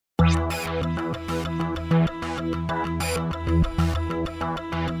Hey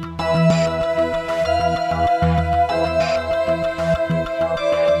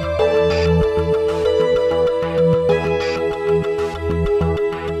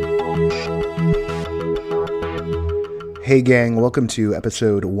gang, welcome to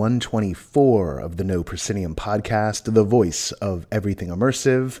episode 124 of the No Proscenium podcast, the voice of everything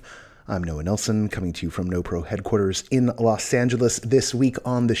immersive. I'm Noah Nelson, coming to you from No Pro headquarters in Los Angeles. This week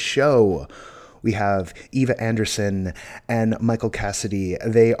on the show, we have Eva Anderson and Michael Cassidy.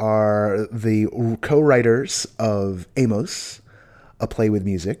 They are the co-writers of Amos, A Play with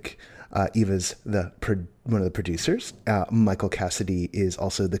Music. Eva's one of the producers. Michael Cassidy is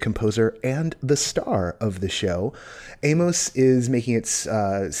also the composer and the star of the show. Amos is making its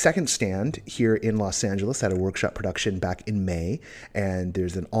second stand here in Los Angeles at a workshop production back in May, and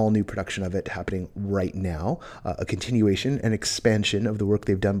there's an all-new production of it happening right now, a continuation and expansion of the work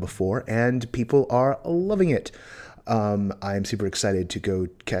they've done before, and people are loving it. I'm super excited to go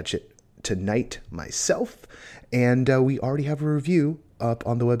catch it tonight myself, and we already have a review up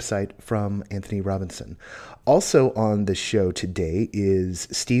on the website from Anthony Robinson. Also on the show today is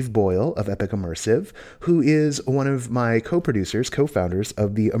Steve Boyle of Epic Immersive, who is one of my co-producers, co-founders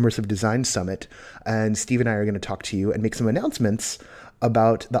of the Immersive Design Summit. And Steve and I are going to talk to you and make some announcements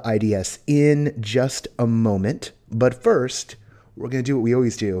about the IDS in just a moment. But first, we're going to do what we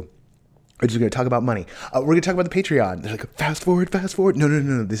always do. We're just going to talk about money. We're going to talk about the Patreon. They're like, fast forward.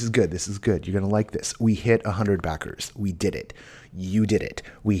 No. This is good. You're going to like this. We hit 100 backers. We did it. You did it.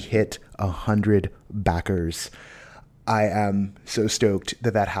 We hit 100 backers. I am so stoked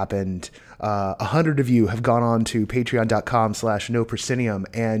that happened. 100 of you have gone on to patreon.com/noproscenium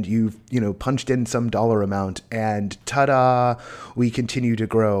and you've, punched in some dollar amount, and ta-da, we continue to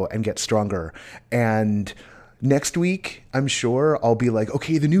grow and get stronger. And next week, I'm sure I'll be like,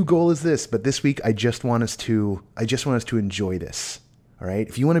 okay, the new goal is this, but this week I just want us to enjoy this. All right.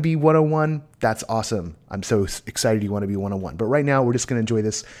 If you want to be 101, that's awesome. I'm so excited you want to be 101. But right now, we're just going to enjoy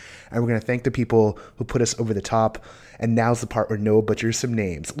this, and we're going to thank the people who put us over the top. And now's the part where Noah butchers some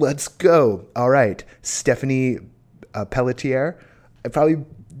names. Let's go. All right. Stephanie Pelletier. I probably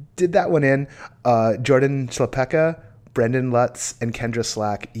did that one in. Jordan Slepeka, Brendan Lutz, and Kendra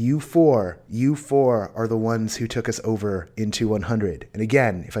Slack. You four are the ones who took us over into 100. And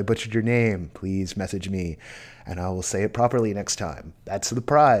again, if I butchered your name, please message me, and I will say it properly next time. That's the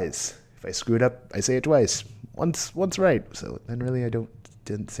prize. If I screw it up, I say it twice. Once right. So then really I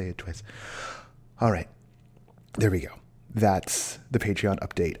didn't say it twice. All right. There we go. That's the Patreon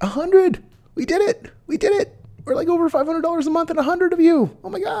update. 100! We did it! We're like over $500 a month and 100 of you. Oh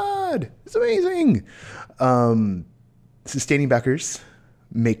my God. It's amazing. Sustaining backers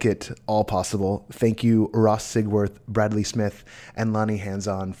make it all possible. Thank you, Ross Sigworth, Bradley Smith, and Lonnie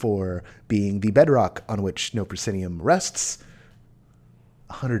Hands-On for being the bedrock on which No Proscenium rests.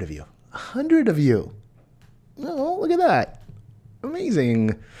 100 of you. 100 of you. Oh, look at that.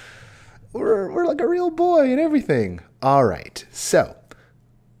 Amazing. We're like a real boy and everything. All right. So,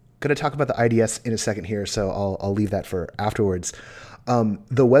 going to talk about the IDS in a second here, so I'll leave that for afterwards.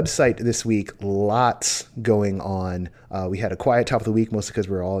 The website this week, lots going on. We had a quiet top of the week, mostly because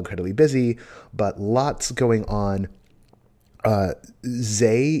we were all incredibly busy, but lots going on.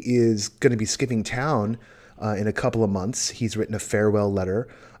 Zay is going to be skipping town in a couple of months. He's written a farewell letter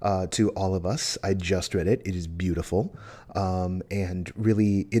to all of us. I just read it. It is beautiful. And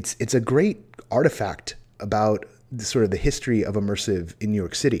really, it's a great artifact about sort of the history of immersive in New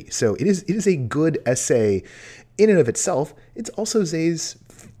York City. So it is a good essay in and of itself. It's also Zay's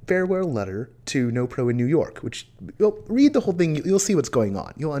farewell letter to No Pro in New York, which you'll read the whole thing. You'll see what's going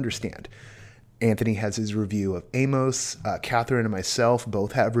on. You'll understand. Anthony has his review of Amos. Catherine and myself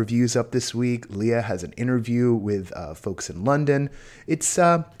both have reviews up this week. Leah has an interview with folks in London. It's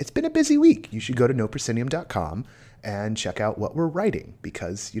been a busy week. You should go to noproscenium.com and check out what we're writing,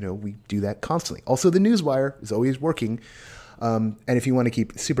 because, we do that constantly. Also, the Newswire is always working. And if you want to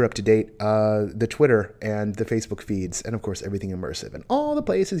keep super up to date, the Twitter and the Facebook feeds, and of course, everything immersive and all the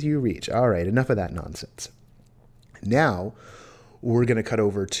places you reach. All right, enough of that nonsense. Now, we're going to cut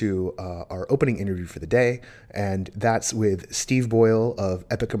over to our opening interview for the day, and that's with Steve Boyle of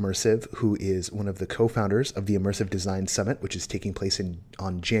Epic Immersive, who is one of the co-founders of the Immersive Design Summit, which is taking place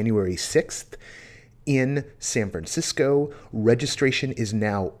on January 6th in San Francisco. Registration is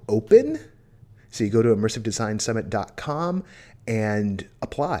now open, so you go to immersivedesignsummit.com and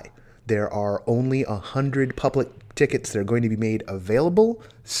apply. There are only 100 public tickets that are going to be made available,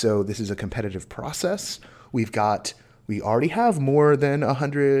 so this is a competitive process. We already have more than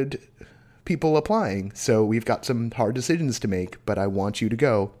 100 people applying, so we've got some hard decisions to make, but I want you to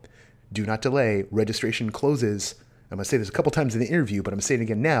go. do not delay. Registration closes. I'm going to say this a couple times in the interview, but I'm going to say it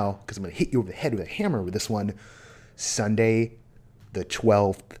again now because I'm going to hit you over the head with a hammer with this one. Sunday, the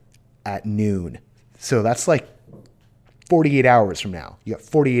 12th at noon. So that's like 48 hours from now. You got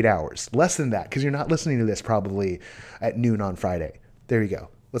 48 hours. Less than that because you're not listening to this probably at noon on Friday. There you go.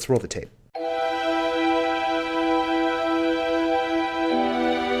 Let's roll the tape.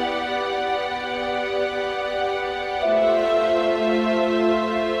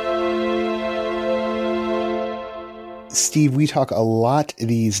 Steve, we talk a lot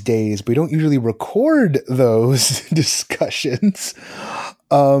these days, but we don't usually record those discussions.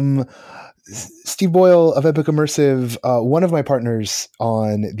 Steve Boyle of Epic Immersive, one of my partners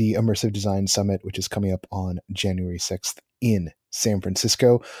on the Immersive Design Summit, which is coming up on January 6th in San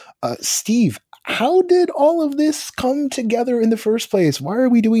Francisco. Steve, how did all of this come together in the first place? Why are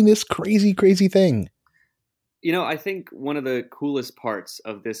we doing this crazy, crazy thing? I think one of the coolest parts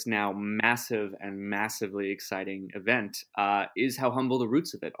of this now massive and massively exciting event is how humble the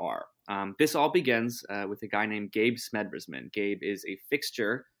roots of it are. This all begins with a guy named Gabe Smedresman. Gabe is a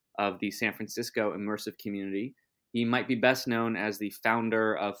fixture of the San Francisco immersive community. He might be best known as the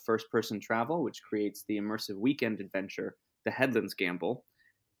founder of First Person Travel, which creates the immersive weekend adventure, The Headlands Gamble.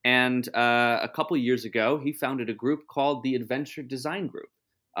 And a couple of years ago, he founded a group called the Adventure Design Group.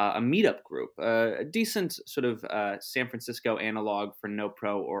 A meetup group, a decent sort of San Francisco analog for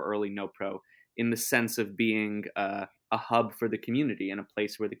NoPro or early NoPro in the sense of being a hub for the community and a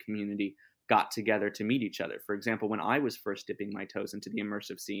place where the community got together to meet each other. For example, when I was first dipping my toes into the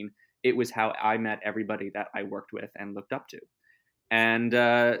immersive scene, it was how I met everybody that I worked with and looked up to. And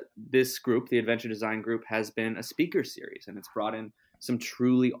this group, the Adventure Design Group, has been a speaker series, and it's brought in some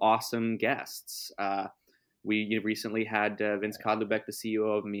truly awesome guests. We recently had Vince Kodlubeck, the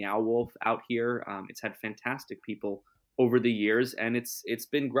CEO of Meow Wolf, out here. It's had fantastic people over the years, and it's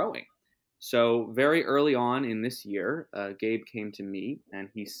been growing. So very early on in this year, Gabe came to me, and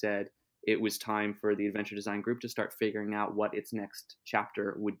he said it was time for the Adventure Design Group to start figuring out what its next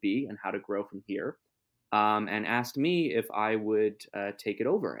chapter would be and how to grow from here, and asked me if I would take it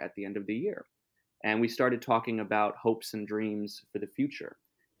over at the end of the year. And we started talking about hopes and dreams for the future.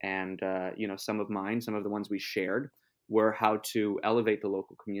 And, some of the ones we shared were how to elevate the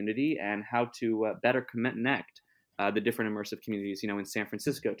local community and how to better connect the different immersive communities, in San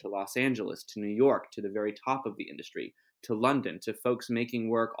Francisco to Los Angeles, to New York, to the very top of the industry, to London, to folks making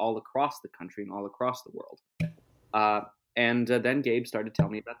work all across the country and all across the world. And then Gabe started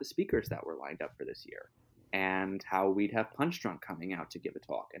telling me about the speakers that were lined up for this year and how we'd have Punch Drunk coming out to give a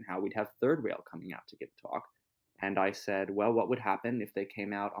talk and how we'd have Third Rail coming out to give a talk. And I said, well, what would happen if they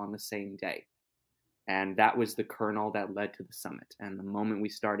came out on the same day? And that was the kernel that led to the summit. And the moment we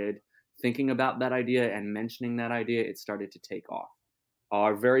started thinking about that idea and mentioning that idea, it started to take off.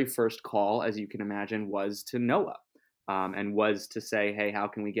 Our very first call, as you can imagine, was to Noah, and was to say, hey, how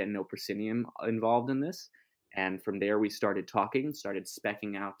can we get No Proscenium involved in this? And from there, we started talking, started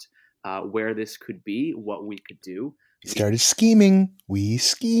specking out where this could be, what we could do. Started scheming. We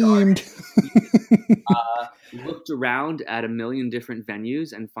schemed. Looked around at a million different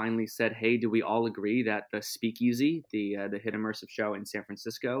venues and finally said, hey, do we all agree that the Speakeasy, the hit immersive show in San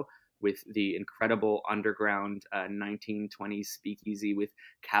Francisco with the incredible underground 1920s speakeasy with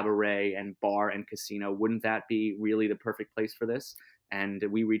cabaret and bar and casino, wouldn't that be really the perfect place for this? And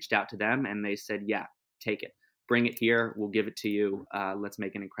we reached out to them and they said, yeah, take it. Bring it here. We'll give it to you. Let's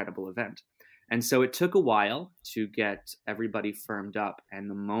make an incredible event. And so it took a while to get everybody firmed up. And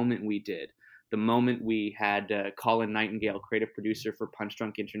the moment we did, the moment we had Colin Nightingale, creative producer for Punch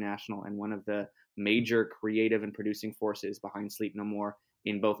Drunk International and one of the major creative and producing forces behind Sleep No More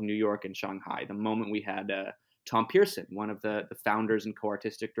in both New York and Shanghai, the moment we had Tom Pearson, one of the founders and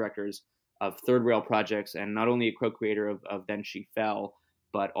co-artistic directors of Third Rail Projects, and not only a co-creator of Then She Fell,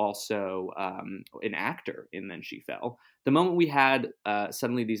 but also an actor in Then She Fell. The moment we had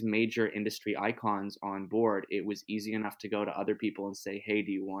suddenly these major industry icons on board, it was easy enough to go to other people and say, hey,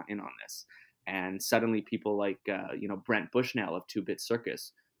 do you want in on this? And suddenly people like, Brent Bushnell of Two Bit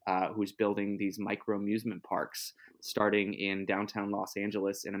Circus, who's building these micro amusement parks starting in downtown Los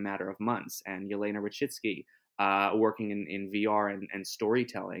Angeles in a matter of months, and Yelena Rachitsky working in VR and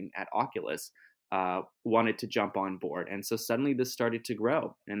storytelling at Oculus, wanted to jump on board. And so suddenly this started to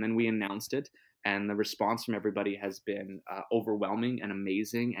grow. And then we announced it, and the response from everybody has been overwhelming and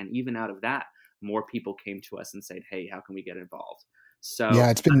amazing. And even out of that, more people came to us and said, hey, how can we get involved? So yeah,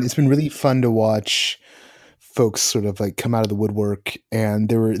 it's been really fun to watch folks sort of like come out of the woodwork, and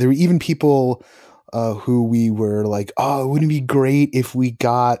there were even people who we were like, oh, wouldn't it be great if we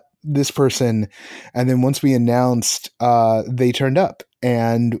got this person. And then once we announced, they turned up.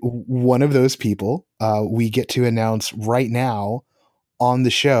 And one of those people, we get to announce right now on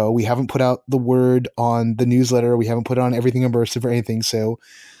the show. We haven't put out the word on the newsletter. We haven't put it on Everything Immersive or anything. So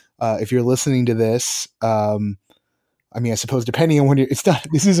if you're listening to this, I mean, I suppose depending on when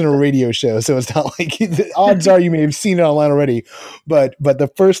this isn't a radio show, so it's not like the odds are you may have seen it online already, but the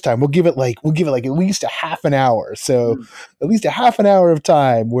first time we'll give it like at least a half an hour. So at least a half an hour of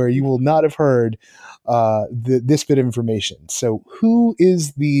time where you will not have heard this bit of information. So who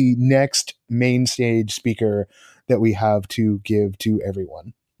is the next main stage speaker that we have to give to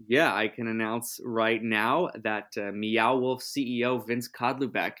everyone? Yeah, I can announce right now that Meow Wolf CEO Vince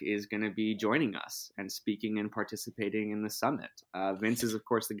Kodlubeck is going to be joining us and speaking and participating in the summit. Vince is, of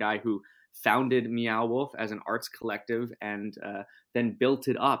course, the guy who founded Meow Wolf as an arts collective and then built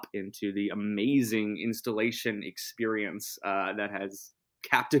it up into the amazing installation experience that has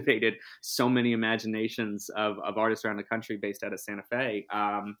captivated so many imaginations of artists around the country based out of Santa Fe.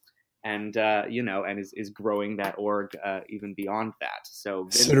 And is growing that org even beyond that. So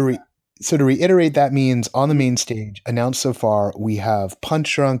to reiterate, that means on the main stage, announced so far, we have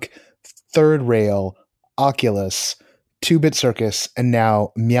Punch Drunk, Third Rail, Oculus, 2-Bit Circus, and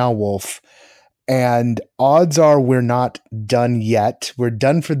now Meow Wolf. And odds are we're not done yet. We're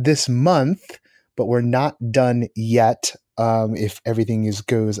done for this month, but we're not done yet. If everything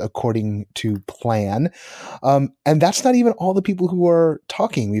goes according to plan. And that's not even all the people who are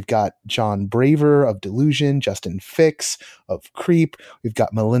talking. We've got John Braver of Delusion, Justin Fix of Creep. We've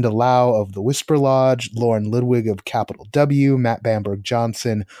got Melinda Lau of The Whisper Lodge, Lauren Ludwig of Capital W, Matt Bamberg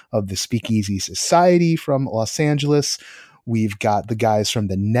Johnson of the Speakeasy Society from Los Angeles. We've got the guys from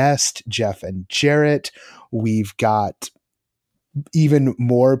The Nest, Jeff and Jarrett. We've got even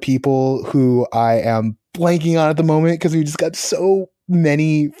more people who I am blanking on at the moment because we just got so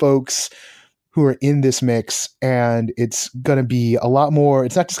many folks who are in this mix, and it's going to be a lot more.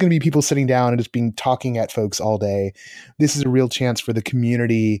 It's not just going to be people sitting down and just talking at folks all day. This is a real chance for the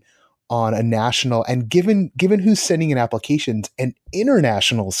community on a national and given who's sending in applications, an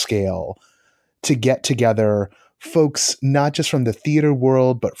international scale to get together folks, not just from the theater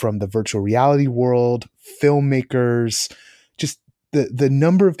world, but from the virtual reality world, filmmakers, just the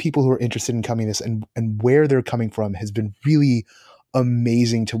number of people who are interested in coming to this and where they're coming from has been really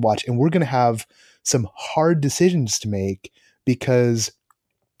amazing to watch. And we're going to have some hard decisions to make because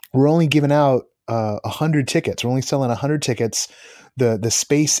we're only giving out 100 tickets. We're only selling 100 tickets. The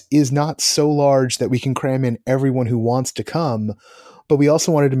space is not so large that we can cram in everyone who wants to come. But we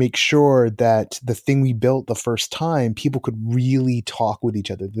also wanted to make sure that the thing we built the first time, people could really talk with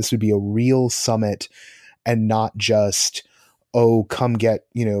each other. This would be a real summit and not just, oh, come get,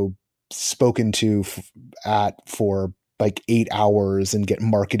 spoken to for like 8 hours and get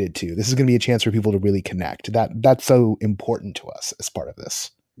marketed to. This is going to be a chance for people to really connect. That's so important to us as part of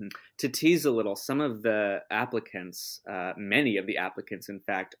this. To tease a little, some of the applicants, many of the applicants, in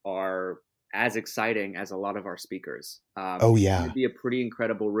fact, are as exciting as a lot of our speakers. Oh, yeah. It's going to be a pretty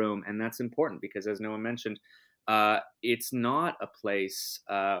incredible room. And that's important because, as Noah mentioned, it's not a place,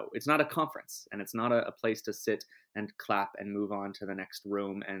 it's not a conference, and it's not a place to sit and clap and move on to the next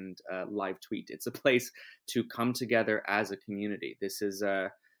room and live tweet. It's a place to come together as a community. This is,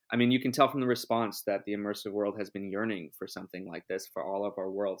 you can tell from the response that the immersive world has been yearning for something like this, for all of our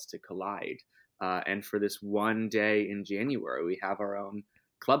worlds to collide. And for this one day in January, we have our own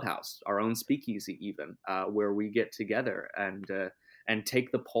clubhouse, our own speakeasy even, where we get together and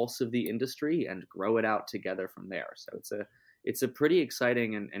take the pulse of the industry and grow it out together from there. So it's a pretty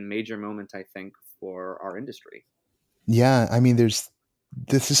exciting and major moment, I think, for our industry. Yeah, I mean, this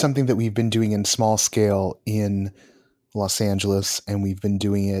is something that we've been doing in small scale in Los Angeles, and we've been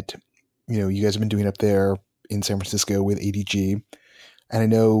doing it, you guys have been doing it up there in San Francisco with ADG. And I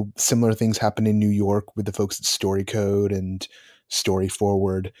know similar things happen in New York with the folks at Story Code and Story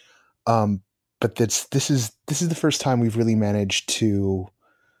Forward. But this is the first time we've really managed to,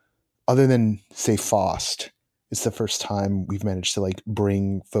 other than say FOST, it's the first time we've managed to like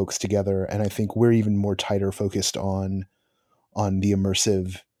bring folks together. And I think we're even more tighter focused on the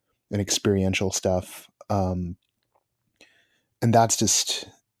immersive and experiential stuff. And that's just,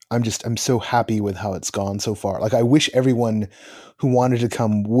 I'm so happy with how it's gone so far. Like, I wish everyone who wanted to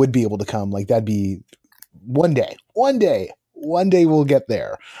come would be able to come. Like, that'd be one day we'll get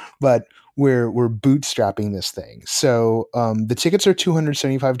there, but we're bootstrapping this thing. So, the tickets are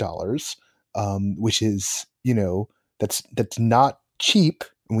 $275, which is, that's not cheap.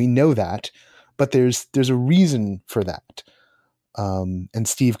 And we know that, but there's a reason for that. And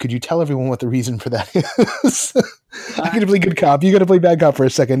Steve, could you tell everyone what the reason for that is? I Uh, get to play good cop. You got to play bad cop for a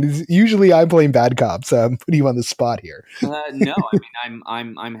second. Usually I'm playing bad cop, so I'm putting you on the spot here. no, I mean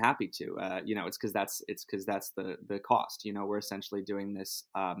I'm happy to. It's because that's the cost. We're essentially doing this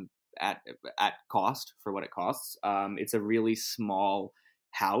at cost for what it costs. It's a really small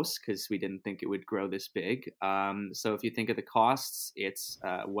house because we didn't think it would grow this big. So if you think of the costs, it's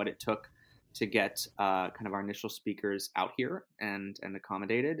what it took to get kind of our initial speakers out here and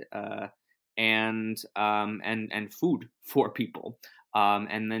accommodated, and food for people,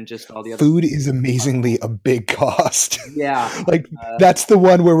 and then just all the other. Food is amazingly a big cost. Yeah. Like that's the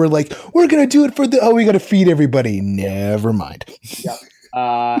one where we're like, we're gonna do it for we got to feed everybody. Never mind. Yep.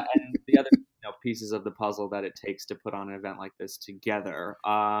 And the other pieces of the puzzle that it takes to put on an event like this together,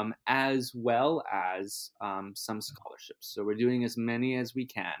 as well as some scholarships. So we're doing as many as we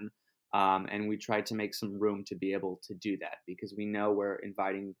can, and we try to make some room to be able to do that because we know we're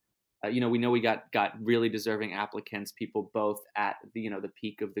inviting. We know we got really deserving applicants, people both at the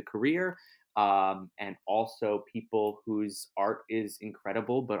peak of the career, and also people whose art is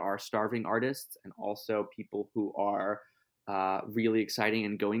incredible but are starving artists, and also people who are really exciting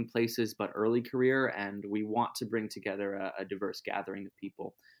and going places, but early career. And we want to bring together a diverse gathering of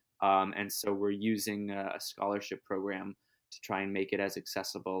people. And so we're using a scholarship program to try and make it as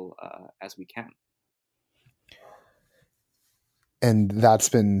accessible as we can. And that's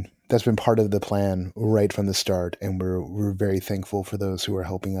been part of the plan right from the start, and we're very thankful for those who are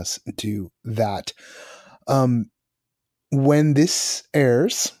helping us do that. Um, when this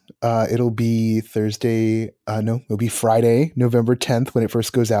airs, it'll be Thursday. No, it'll be Friday, November 10th when it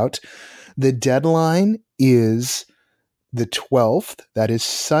first goes out. The deadline is the 12th. That is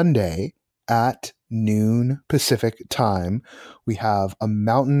Sunday at noon Pacific time. We have a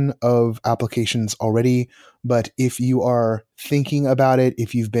mountain of applications already, but if you are thinking about it,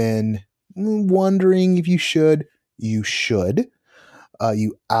 if you've been wondering if you should, you should.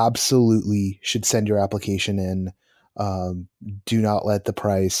 You absolutely should send your application in. Do not let the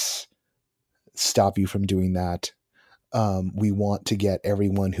price stop you from doing that. We want to get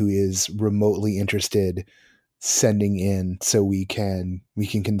everyone who is remotely interested sending in so we can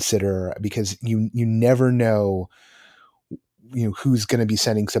consider, because you never know who's going to be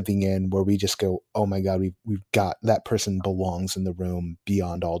sending something in where we just go, oh my god, we've got that person belongs in the room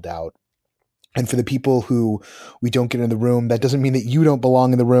beyond all doubt. And for the people who we don't get in the room, that doesn't mean that you don't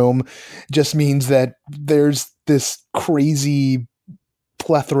belong in the room. It just means that there's this crazy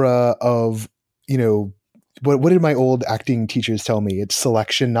plethora of, what did my old acting teachers tell me? It's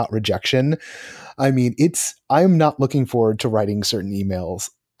selection, not rejection. I mean, I'm not looking forward to writing certain emails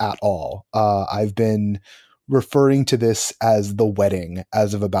at all. I've been referring to this as the wedding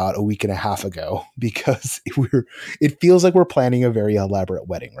as of about a week and a half ago because it feels like we're planning a very elaborate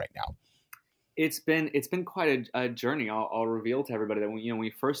wedding right now. It's been quite a journey. I'll reveal to everybody that when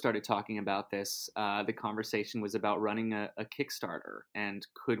we first started talking about this, the conversation was about running a Kickstarter and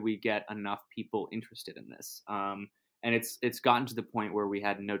could we get enough people interested in this. And it's gotten to the point where we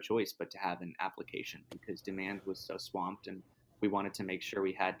had no choice but to have an application because demand was so swamped, and we wanted to make sure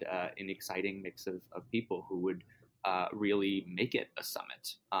we had an exciting mix of people who would really make it a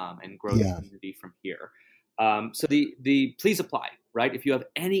summit, and grow the Yeah. community from here. So the please apply, right? If you have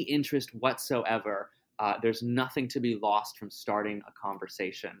any interest whatsoever, there's nothing to be lost from starting a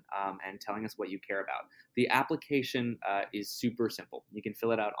conversation, and telling us what you care about. The application is super simple. You can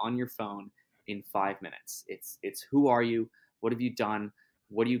fill it out on your phone in 5 minutes. It's who are you? What have you done?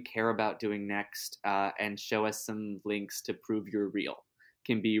 What do you care about doing next? And show us some links to prove you're real.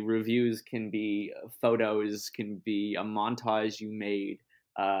 Can be reviews, can be photos, can be a montage you made,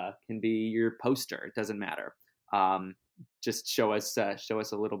 can be your poster. It doesn't matter. Um, just show us a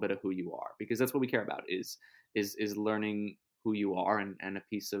little bit of who you are, because that's what we care about is learning who you are, and a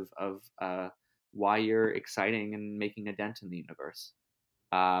piece of why you're exciting and making a dent in the universe.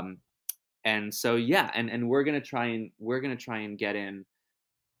 Um, and so yeah, and we're gonna try and get in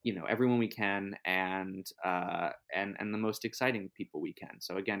everyone we can, and the most exciting people we can.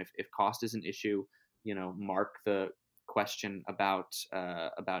 So again, if cost is an issue, mark the question about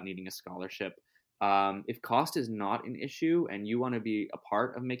needing a scholarship. If cost is not an issue and you want to be a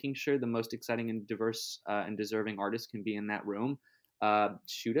part of making sure the most exciting and diverse and deserving artists can be in that room,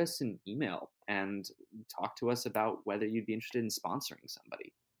 shoot us an email and talk to us about whether you'd be interested in sponsoring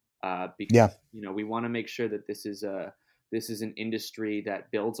somebody, because Yeah. we want to make sure that this is an industry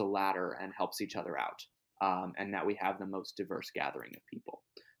that builds a ladder and helps each other out, and that we have the most diverse gathering of people.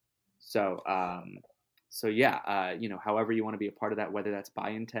 So yeah, however you want to be a part of that, whether that's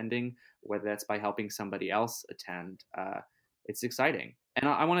by attending, whether that's by helping somebody else attend, it's exciting. And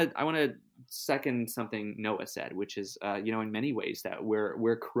I want to second something Noah said, which is, in many ways that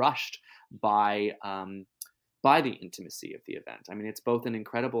we're crushed by the intimacy of the event. I mean, it's both an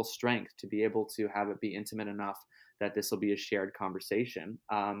incredible strength to be able to have it be intimate enough that this will be a shared conversation.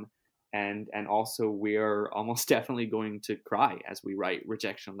 And also we're almost definitely going to cry as we write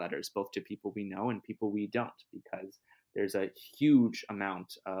rejection letters, both to people we know and people we don't, because there's a huge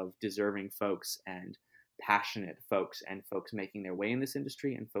amount of deserving folks and passionate folks and folks making their way in this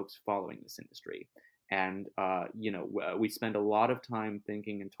industry and folks following this industry. And, we spend a lot of time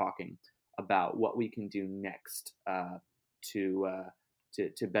thinking and talking about what we can do next to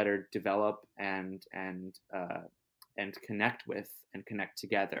better develop and connect with and connect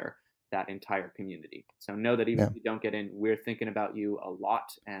together that entire community. So know that even if you don't get in, we're thinking about you a lot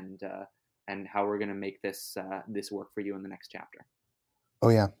and how we're going to make this work for you in the next chapter. Oh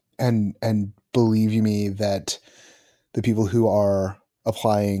yeah. And believe you me that the people who are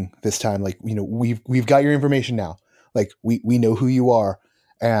applying this time, like, we've got your information now. Like we know who you are,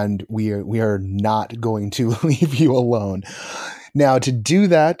 and we are not going to leave you alone. Now, to do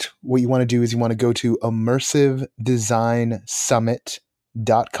that, what you want to do is you want to go to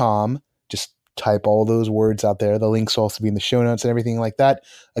immersiveDesignSummit.com. Just type all those words out there. The links will also be in the show notes and everything like that.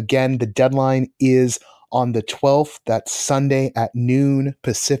 Again, the deadline is on the 12th. That's Sunday at noon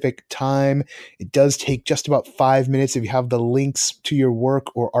Pacific time. It does take just about 5 minutes if you have the links to your work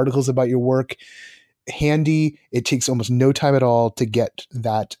or articles about your work handy. It takes almost no time at all to get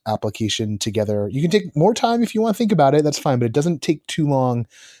that application together. You can take more time if you want to think about it. That's fine, but it doesn't take too long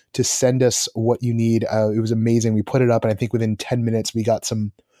to send us what you need. It was amazing. We put it up, and I think within 10 minutes we got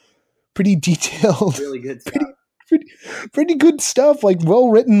some pretty detailed, really good stuff. Pretty good stuff, like well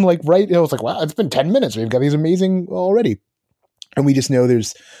written, like right. I was like, wow, it's been 10 minutes. We've got these amazing already. And we just know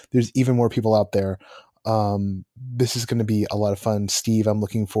there's even more people out there. This is going to be a lot of fun. Steve, I'm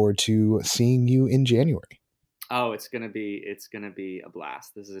looking forward to seeing you in January. Oh, it's going to be a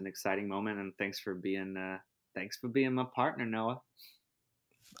blast. This is an exciting moment, and thanks for being my partner, Noah.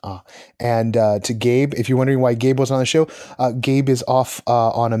 And to Gabe, if you're wondering why Gabe wasn't on the show, Gabe is off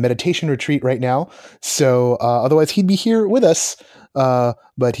on a meditation retreat right now. So otherwise he'd be here with us.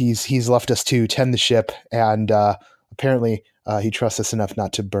 But he's left us to tend the ship, and apparently he trusts us enough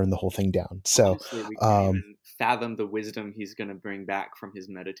not to burn the whole thing down. So honestly, we can't even fathom the wisdom he's going to bring back from his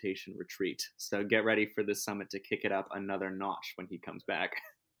meditation retreat. So get ready for the summit to kick it up another notch when he comes back.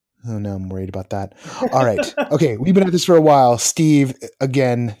 Oh, no, I'm worried about that. All right. Okay, we've been at this for a while. Steve,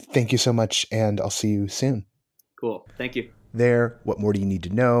 again, thank you so much, and I'll see you soon. Cool. Thank you. There, what more do you need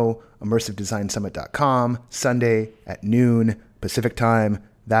to know? ImmersiveDesignSummit.com, Sunday at noon Pacific time.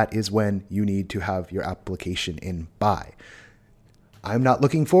 That is when you need to have your application in by. I'm not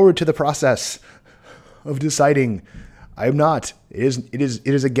looking forward to the process of deciding. I'm not. It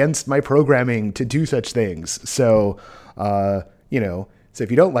is against my programming to do such things. So, So if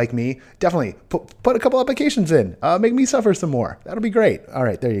you don't like me, definitely put a couple applications in. Make me suffer some more. That'll be great. All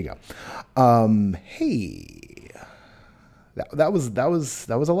right, there you go. Hey, that was a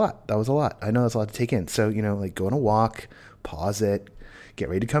lot. That was a lot. I know that's a lot to take in. So like go on a walk, pause it, get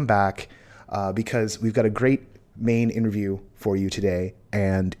ready to come back, because we've got a great main interview for you today,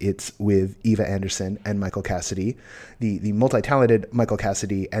 and it's with Eva Anderson and Michael Cassidy, the multi-talented Michael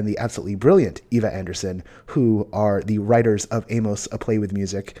Cassidy and the absolutely brilliant Eva Anderson, who are the writers of Amos, A Play with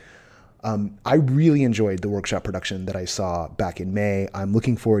Music. I really enjoyed the workshop production that I saw back in May. I'm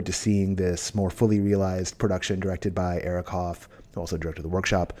looking forward to seeing this more fully realized production directed by Eric Hoff, who also directed the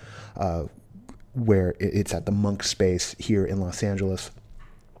workshop, where it's at the Monk Space here in Los Angeles.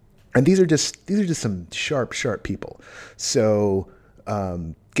 And these are just some sharp people. So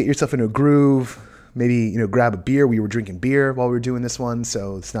get yourself in a groove. Maybe grab a beer. We were drinking beer while we were doing this one,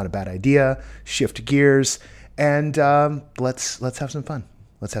 so it's not a bad idea. Shift gears, and let's have some fun.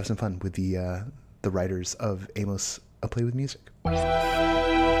 Let's have some fun with the writers of Amos, A Play with Music.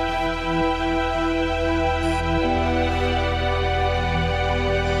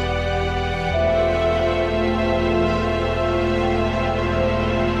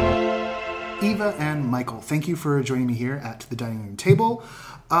 Eva and Michael, thank you for joining me here at the dining room table.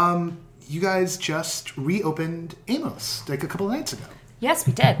 You guys just reopened Amos like a couple of nights ago. Yes,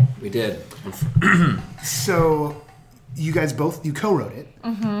 we did. We did. So you guys you co-wrote it.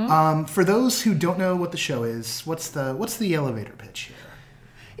 Mm-hmm. For those who don't know what the show is, what's the elevator pitch here?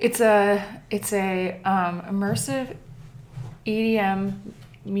 It's a immersive EDM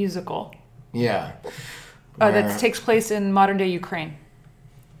musical. Yeah. That takes place in modern day Ukraine.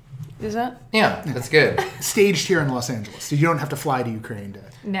 Is that? Yeah, that's good. Staged here in Los Angeles. You don't have to fly to Ukraine to...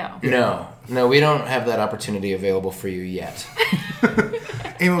 No. No, we don't have that opportunity available for you yet.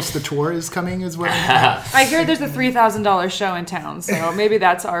 Amos, the tour is coming as well. I hear there's a $3,000 show in town, so maybe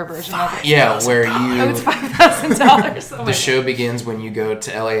that's our version of it. Yeah, where Oh, it's you... $5,000. The show begins when you go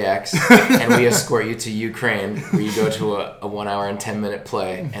to LAX, and we escort you to Ukraine, where you go to a 1 hour and 10-minute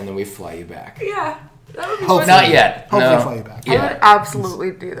play, and then we fly you back. Yeah. That would be Hopefully. Not yet. Hopefully no. fly you back. I would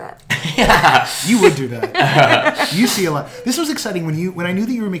absolutely do that. You would do that. You see a lot. This was exciting when I knew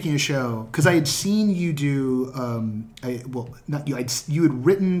that you were making a show, because I had seen you do. You had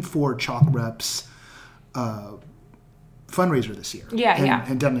written for Chalk Reps fundraiser this year. Yeah,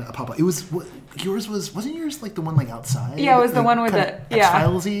 and done a pop-up. It was wasn't yours like the one like outside? Yeah, it was the one with kinda the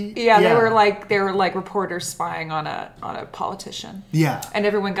X-Filesy? Yeah, they were like reporters spying on a politician. Yeah, And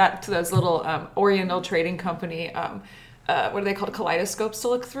everyone got to those little Oriental Trading Company. What are they called? Kaleidoscopes to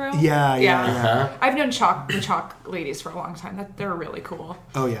look through. Yeah. I've known the Chalk ladies for a long time. They're really cool.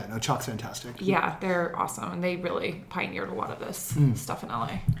 Oh yeah, no, Chalk's fantastic. Yeah, they're awesome, and they really pioneered a lot of this stuff in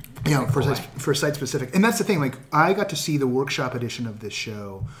LA. Yeah, for site specific, and that's the thing. Like, I got to see the workshop edition of this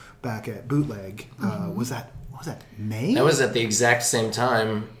show back at Bootleg. Was that May? That was at the exact same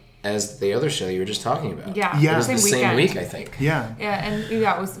time as the other show you were just talking about. Yeah, Yeah. It was the same weekend. week, I think. Yeah. Yeah, and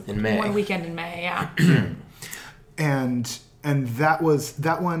it was In May. one weekend in May. Yeah. and that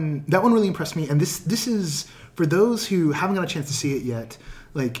one really impressed me. And this is for those who haven't got a chance to see it yet.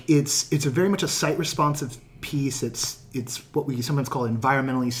 Like, it's a very much a site responsive piece. It's what we sometimes call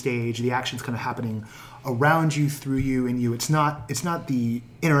environmentally staged. The action's kind of happening around you, through you, and you. It's not the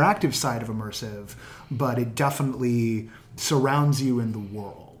interactive side of immersive, but it definitely surrounds you in the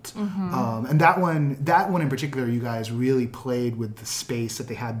world. And that one in particular, you guys really played with the space that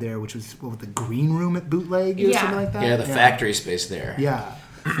they had there, which was the green room at Bootleg or something like that. Yeah, the factory space there. Yeah.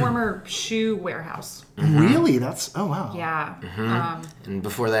 Former shoe warehouse. Really? That's wow. Yeah. And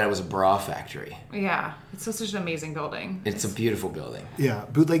before that, it was a bra factory. Yeah. It's such an amazing building. It's a beautiful building. Yeah,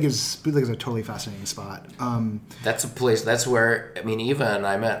 Bootleg is a totally fascinating spot. That's a place. That's where Eva and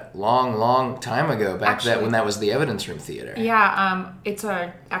I met long time ago. When that was the Evidence Room Theater. Yeah. It's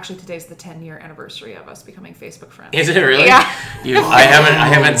actually today's the 10-year anniversary of us becoming Facebook friends. Is it really? Yeah. I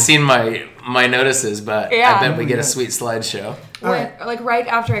haven't seen my notices, but I bet we get a sweet slideshow. Right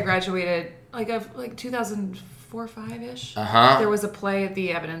after I graduated, like 2004, 5-ish. There was a play at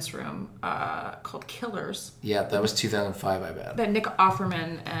the Evidence Room called Killers. Yeah, that was 2005, I bet. That Nick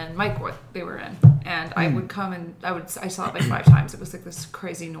Offerman and Mike they were in, and I would come and I saw it like 5 times. It was like this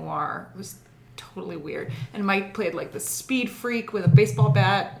crazy noir. It was totally weird. And Mike played like the speed freak with a baseball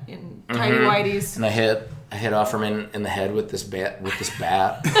bat in tidy whities. And I hit Offerman in the head with this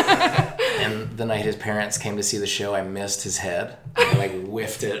bat. And the night his parents came to see the show, I missed his head. I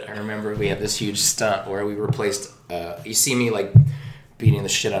whiffed it. I remember we had this huge stunt where we replaced. You see me beating the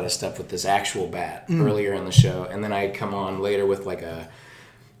shit out of stuff with this actual bat earlier in the show, and then I come on later with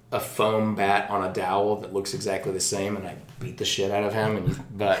a foam bat on a dowel that looks exactly the same, and I beat the shit out of him.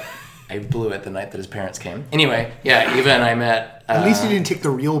 But I blew it the night that his parents came. Anyway, yeah, Eva and I met. At least you didn't take the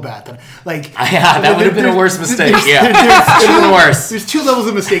real bat. That would have been a worse mistake. Yeah, it would have been worse. There's 2 levels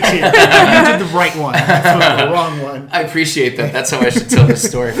of mistakes here. You did the right one. That's the wrong one. I appreciate that. That's how I should tell this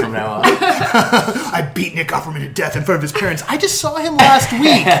story from now on. I beat Nick Offerman to death in front of his parents. I just saw him last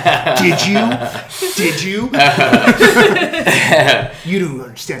week. Did you? You don't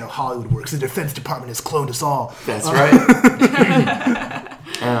understand how Hollywood works. The Defense Department has cloned us all. That's right.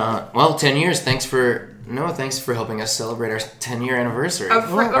 Well, 10 years. Thanks for helping us celebrate our 10-year anniversary. Our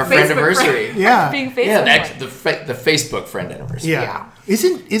friend anniversary. Yeah. Being Facebook. The Facebook friend anniversary. Yeah.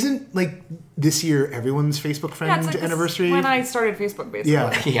 Isn't like this year everyone's Facebook friend anniversary? When I started Facebook, basically.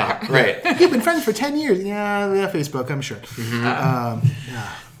 Yeah. Yeah. Right. You've been friends for 10 years. Yeah, Facebook. I'm sure.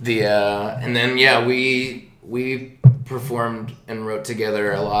 And then we performed and wrote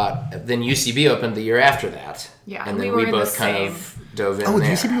together a lot. Then UCB opened the year after that. Yeah, and we then were we in both the kind same- of dove in Oh, there.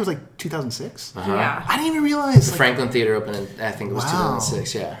 UCB was like 2006? Yeah. I didn't even realize. The Franklin Theater opened in, I think it was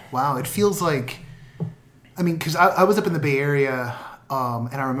 2006, yeah. Wow, it feels like, because I was up in the Bay Area,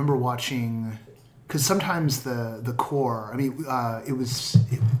 and I remember watching, because sometimes the core,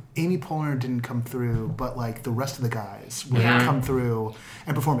 Amy Poehler didn't come through, but the rest of the guys would come through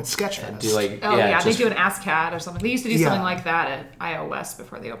and perform at Sketchfest. They do an ASCAD or something. They used to do something like that at iOS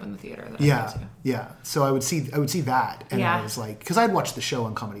before they opened the theater. That I went to. Yeah. So I would see that, and I was like, because I'd watched the show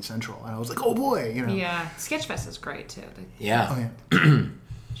on Comedy Central, and I was like, oh boy, Yeah, Sketchfest is great too. Yeah. Oh, yeah.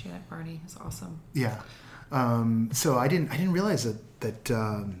 Janet Barney is awesome. Yeah. So I didn't realize that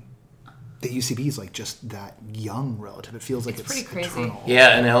that UCB is like just that young relative. It feels like it's pretty crazy. eternal.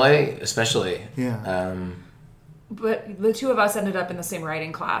 Yeah, in LA especially. Yeah. But the two of us ended up in the same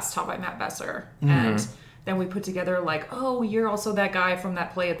writing class taught by Matt Besser. And then we put together like, oh, you're also that guy from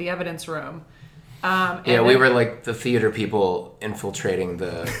that play at the Evidence Room. We were like the theater people infiltrating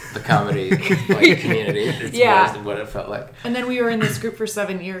the comedy like community. It's what it felt like. And then we were in this group for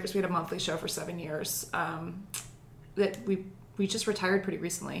 7 years. We had a monthly show for 7 years. That we just retired pretty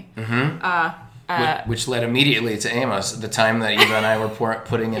recently. Which led immediately to Amos. The time that Eva and I were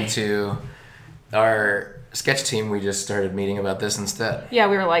putting into our sketch team, we just started meeting about this instead. Yeah,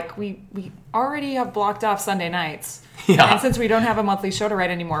 we were like, we already have blocked off Sunday nights. Yeah. And since we don't have a monthly show to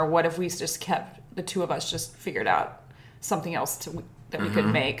write anymore, what if we just kept, the two of us just figured out something else that we could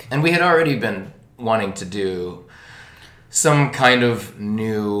make? And we had already been wanting to do some kind of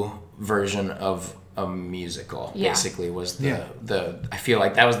new version of a musical, basically, was the I feel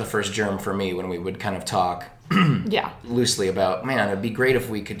like that was the first germ for me when we would kind of talk loosely about, man, it'd be great if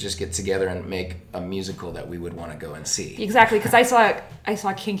we could just get together and make a musical that we would want to go and see. Exactly, because I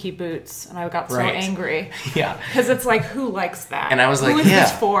saw Kinky Boots and I got so angry. Yeah. Because it's like, who likes that? And I was like, who is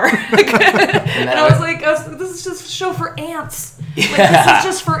this for? and I was like, this is just a show for ants. Like, this is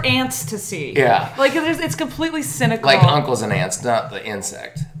just for ants to see. Yeah. Like, it's completely cynical. Like uncles and ants, not the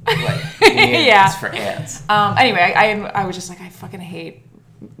insect. Like, it's for ants. Anyway, I was just like, I fucking hate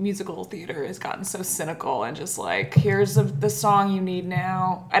musical theater has gotten so cynical and just like, here's the song you need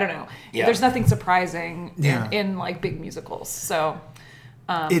now. I don't know. Yeah. There's nothing surprising in like big musicals. So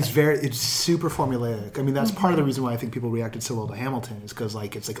it's super formulaic. I mean, that's part of the reason why I think people reacted so well to Hamilton, is because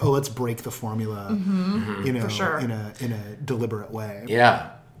like it's like, oh, let's break the formula, you know, for sure. in a deliberate way.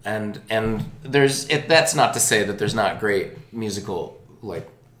 Yeah, and there's that's not to say that there's not great musical like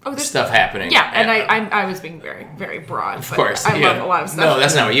stuff happening. Yeah, and I was being very, very broad. Of course, I love a lot of stuff. No,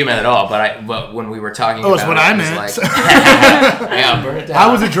 that's not what you meant at all. But when we were talking, that's what I meant. Like, yeah, burn it down.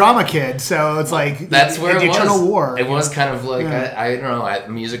 I was a drama kid, so it's like that's where the it was. eternal war. It was kind of like I don't know.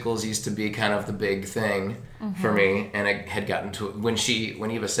 Musicals used to be kind of the big thing for me, and it had gotten to when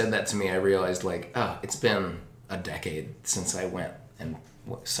Eva said that to me, I realized like, oh, it's been a decade since I went and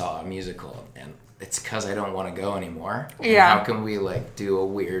saw a musical, and it's because I don't want to go anymore. Yeah. And how can we like do a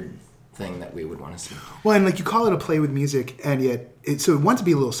weird thing that we would want to see? Well, and like you call it a play with music, and yet so it wants to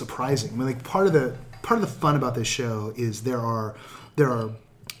be a little surprising. I mean, like part of the fun about this show is there are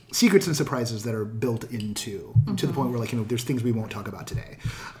secrets and surprises that are built into to the point where like, you know, there's things we won't talk about today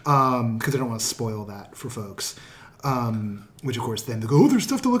because I don't want to spoil that for folks. Which of course then they go, oh, there's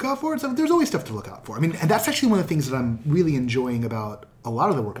stuff to look out for. It's like, there's always stuff to look out for. I mean, and that's actually one of the things that I'm really enjoying about a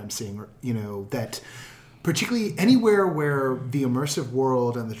lot of the work I'm seeing, you know, that particularly anywhere where the immersive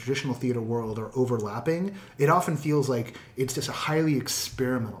world and the traditional theater world are overlapping, it often feels like it's just a highly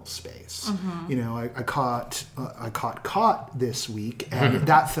experimental space. You know, I caught Caught this week, and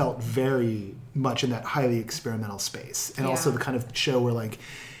that felt very much in that highly experimental space. And also the kind of show where like,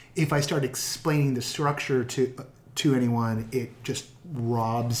 if I start explaining the structure to anyone, it just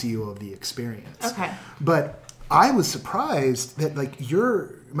robs you of the experience. Okay. But I was surprised that like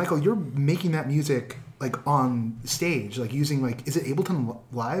you're making that music like on stage, like using like, is it Ableton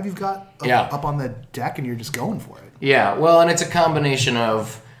Live you've got up on the deck and you're just going for it? Yeah, well, and it's a combination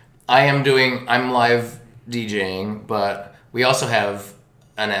of I'm live DJing, but we also have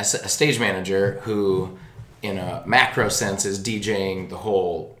a stage manager who in a macro sense is DJing the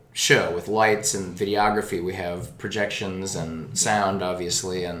whole show with lights and videography. We have projections and sound,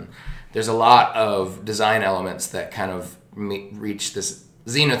 obviously, and there's a lot of design elements that kind of reach this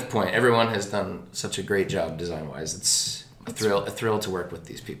zenith point. Everyone has done such a great job design-wise. It's a thrill to work with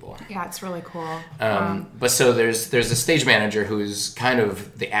these people. Yeah, it's really cool. But so there's a stage manager who's kind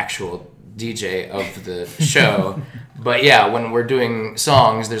of the actual DJ of the show. But yeah, when we're doing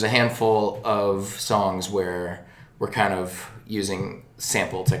songs, there's a handful of songs where we're kind of using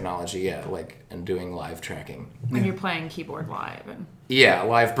sample technology, and doing live tracking. When you're playing keyboard live.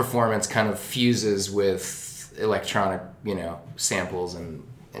 Live performance kind of fuses with electronic, samples and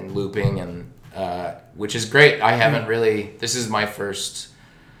looping, and which is great. I haven't really, this is my first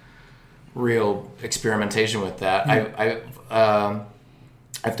real experimentation with that.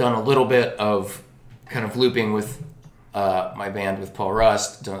 I've done a little bit of kind of looping with my band with Paul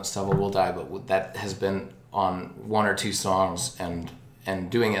Rust, Don't Stumble Will Die, but that has been on one or two songs, and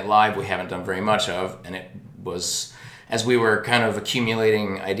doing it live we haven't done very much of, and it was, as we were kind of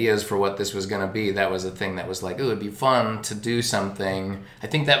accumulating ideas for what this was going to be, that was a thing that was like, it'd be fun to do something. I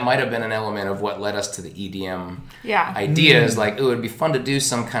think that might have been an element of what led us to the EDM ideas, like, it'd be fun to do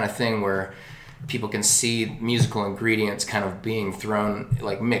some kind of thing where people can see musical ingredients kind of being thrown,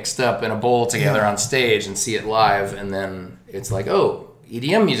 like mixed up in a bowl together on stage and see it live. And then it's like, oh,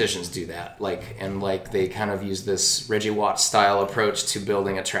 EDM musicians do that. And they kind of use this Reggie Watts style approach to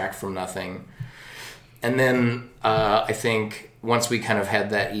building a track from nothing. And then I think once we kind of had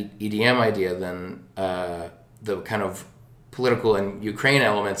that EDM idea, then the kind of political and Ukraine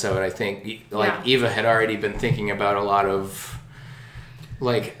elements of it, I think Eva had already been thinking about a lot of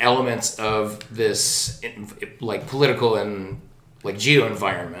elements of this political and geo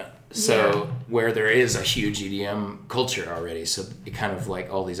environment. So where there is a huge EDM culture already, so it kind of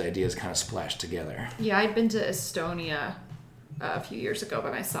all these ideas kind of splashed together. Yeah, I'd been to Estonia a few years ago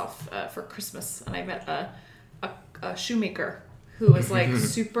by myself for Christmas, and I met a shoemaker who was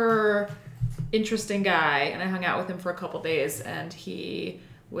super interesting guy, and I hung out with him for a couple days, and he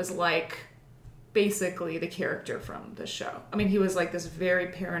was basically the character from the show. I mean, he was this very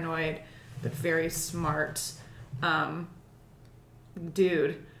paranoid but very smart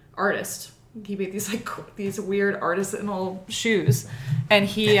artist. He made these weird artisanal shoes, and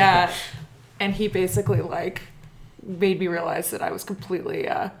he basically made me realize that I was completely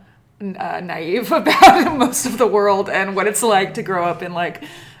naive about most of the world and what it's like to grow up in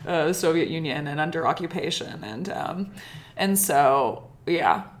the Soviet Union and under occupation, and so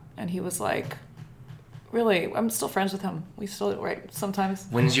and he was really, I'm still friends with him. We still write sometimes.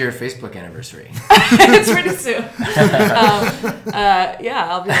 When's your Facebook anniversary? It's pretty soon.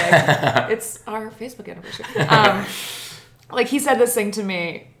 I'll be it's our Facebook anniversary. He said this thing to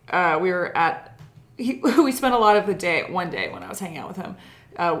me. We spent a lot of the day, one day when I was hanging out with him,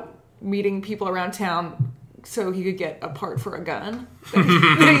 meeting people around town so he could get a part for a gun. He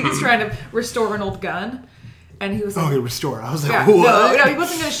was trying to restore an old gun. And he was like... Oh, restore. I was what? No, he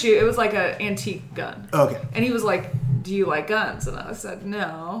wasn't going to shoot. It was an antique gun. Okay. And he was like, do you like guns? And I said,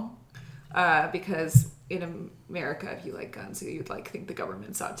 no. Because in America, if you like guns, you'd think the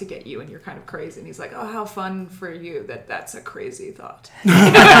government's out to get you and you're kind of crazy. And he's like, oh, how fun for you that's a crazy thought. And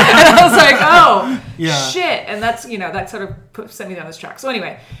I was like, oh, shit. And that's, that sort of sent me down this track. So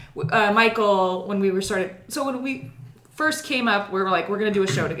anyway, Michael, when we first came up, we were we're going to do a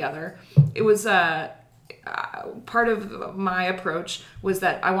show together. It was... part of my approach was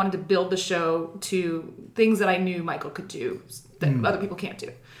that I wanted to build the show to things that I knew Michael could do that other people can't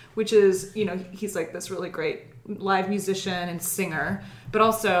do, which is, he's this really great live musician and singer, but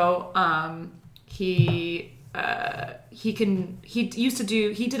also he did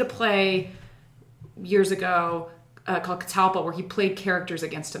a play years ago called Catalpa where he played characters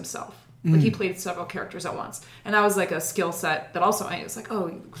against himself. He played several characters at once, and that was a skill set that also I was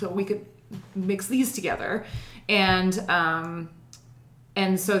so we could mix these together, and so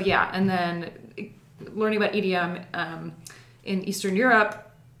and then learning about EDM in Eastern Europe,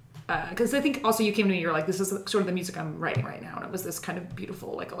 because I think also you came to me, you're this is sort of the music I'm writing right now, and it was this kind of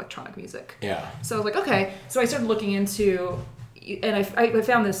beautiful electronic music. Yeah. So I was okay. So I started looking into, and I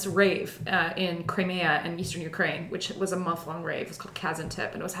found this rave in Crimea and Eastern Ukraine, which was a month-long rave. It was called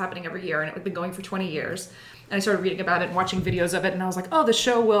Kazantip, and it was happening every year, and it had been going for 20 years. And I started reading about it and watching videos of it, and I was oh, the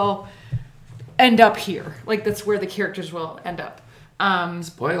show will end up here. That's where the characters will end up.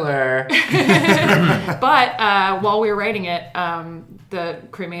 Spoiler! But while we were writing it, the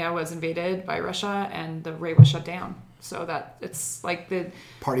Crimea was invaded by Russia, and the rave was shut down. So that it's the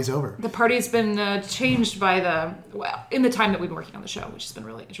party's over. The party's been changed by in the time that we've been working on the show, which has been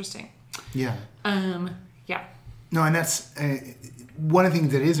really interesting. Yeah. Yeah. No, and that's one of the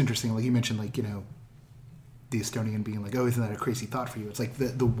things that is interesting. You mentioned, the Estonian being oh, isn't that a crazy thought for you? It's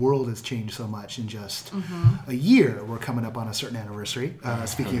the world has changed so much in just a year. We're coming up on a certain anniversary.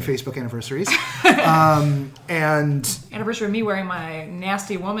 Speaking of Facebook anniversaries. And anniversary of me wearing my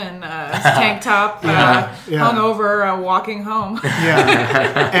nasty woman tank top, hungover, walking home.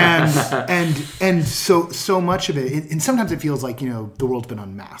 Yeah. And so much of it, and sometimes it feels the world's been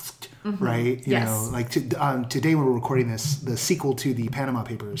unmasked. Right? You know, today when we're recording this, the sequel to the Panama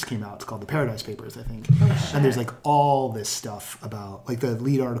Papers came out. It's called the Paradise Papers, I think. And there's all this stuff about, the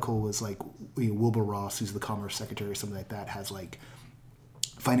lead article was Wilbur Ross, who's the Commerce Secretary or something like that, has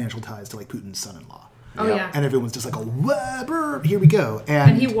financial ties to Putin's son-in-law. Oh yeah. And everyone's just here we go.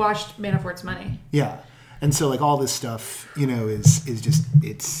 And he washed Manafort's money. Yeah. And so all this stuff, is just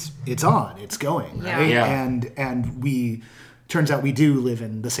it's on, it's going, right? Yeah. And turns out we do live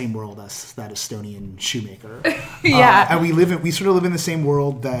in the same world as that Estonian shoemaker. Yeah. And we sort of live in the same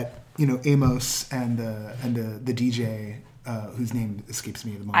world that, Amos and the DJ, whose name escapes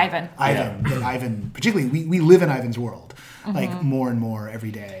me at the moment. Ivan, particularly, we live in Ivan's world, more and more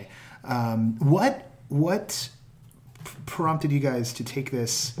every day. What prompted you guys to take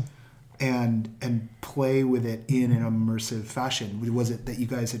this and play with it in an immersive fashion? Was it that you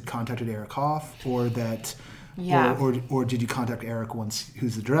guys had contacted Eric Hoff, or that, or did you contact Eric once,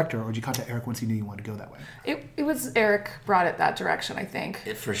 who's the director, or did you contact Eric once you knew you wanted to go that way? It was Eric brought it that direction, I think.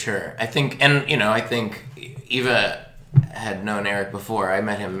 For sure. I think, and I think Eva had known Eric before. I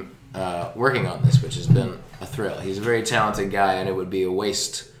met him working on this, which has been a thrill. He's a very talented guy, and it would be a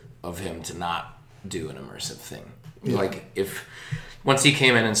waste of him to not do an immersive thing. Yeah. Like, if once he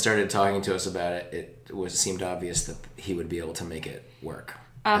came in and started talking to us about it, seemed obvious that he would be able to make it work.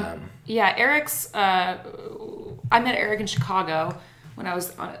 Eric's I met Eric in Chicago when I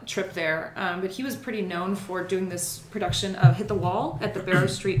was on a trip there, but he was pretty known for doing this production of Hit the Wall at the Barrow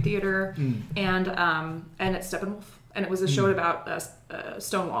Street Theater and at Steppenwolf. And it was a show about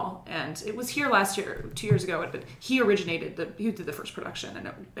Stonewall, and it was here last year, 2 years ago. But he he did the first production,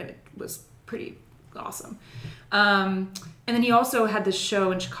 and it was pretty awesome. And then he also had this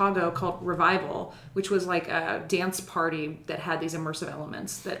show in Chicago called Revival, which was like a dance party that had these immersive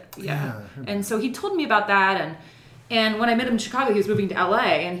elements. And so he told me about that, and when I met him in Chicago, he was moving to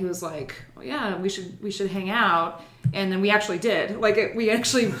LA, and he was like, "Oh, yeah, we should hang out." And then we actually did.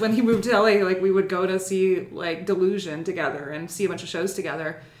 When he moved to LA, like, we would go to see, like, Delusion together and see a bunch of shows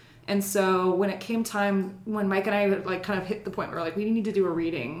together. And so when it came time, when Mike and I, like, kind of hit the point where, like, we need to do a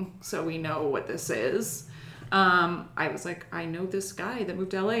reading so we know what this is, I was like, I know this guy that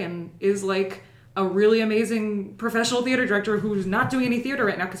moved to LA and is, like, a really amazing professional theater director who's not doing any theater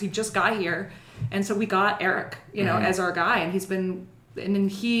right now because he just got here. And so we got Eric, as our guy. And then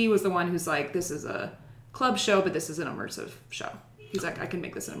he was the one who's like, this is a club show, but this is an immersive show. He's like, I can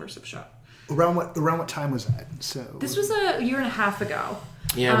make this an immersive show. Around what time was that? So this was a year and a half ago.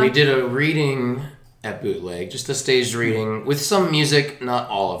 Yeah, we did a reading at Bootleg, just a staged reading with some music, not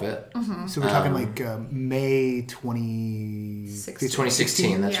all of it. Mm-hmm. So we're talking like May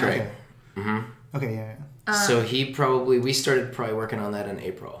 2016. That's right. Okay. Mm-hmm. Okay, yeah. So we started working on that in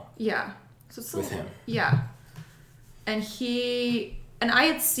April. Yeah. With him. Yeah. And I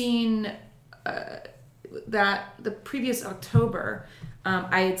had seen that the previous October,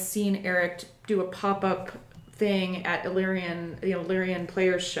 I had seen Eric do a pop-up thing at Illyrian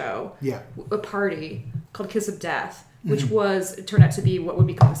Players Show. Yeah. A party called Kiss of Death, which turned out to be what would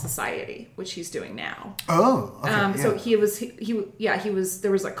become a society, which he's doing now. Oh, okay. Yeah. So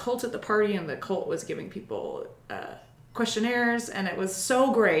there was a cult at the party, and the cult was giving people questionnaires, and it was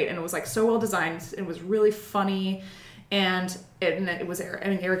so great, and it was like so well designed, and it was really funny. And it was Eric. I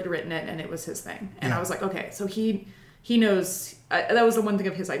mean, Eric had written it, and it was his thing. And I was like, okay, so he knows. That was the one thing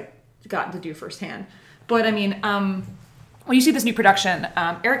of his I gotten to do firsthand. But I mean, when you see this new production,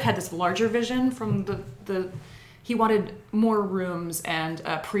 Eric had this larger vision from the. He wanted more rooms and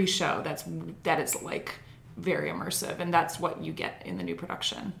a pre-show that is like very immersive, and that's what you get in the new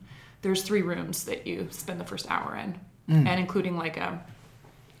production. There's 3 rooms that you spend the first hour in, and including like a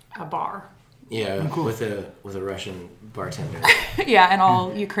bar. Yeah, cool. with a Russian bartender. Yeah, and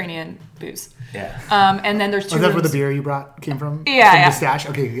all Ukrainian booze. Yeah. And then there's 2 rooms. That's where the beer you brought came from? Yeah, from the stash?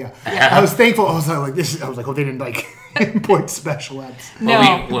 Okay, yeah. I was thankful. I was like, oh, they didn't like import special ads.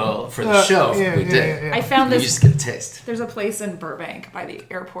 No. Well, for the show, we did. I found this. You just get a taste. There's a place in Burbank by the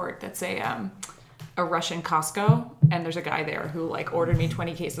airport that's a Russian Costco, and there's a guy there who like ordered me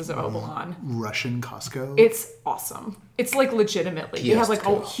 20 cases of Obolon. Russian Costco? It's awesome. It's like legitimately. They have like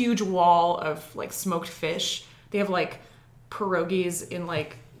a huge wall of like smoked fish. They have like pierogies in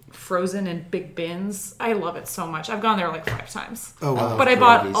like frozen in big bins. I love it so much. I've gone there like 5 times. Oh wow! But I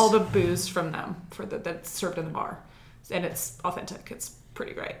bought all the booze from them that's served in the bar, and it's authentic. It's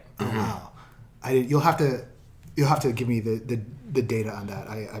pretty great. Oh wow! You'll have to give me the data on that.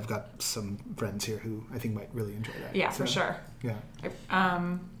 I've got some friends here who I think might really enjoy that. Yeah, for sure. Yeah.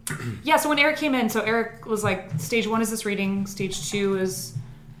 So when Eric came in, so Eric was like, stage 1 is this reading, stage 2 is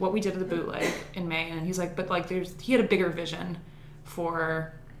what we did at the Bootleg in May, and he's like, but like he had a bigger vision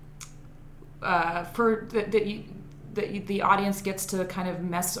for the audience gets to kind of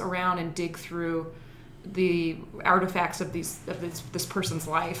mess around and dig through the artifacts of this person's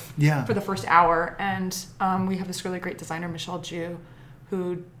life for the first hour, and we have this really great designer, Michelle Jew,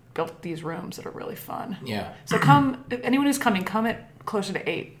 who built these rooms that are really fun. Yeah. So anyone who's coming, come at closer to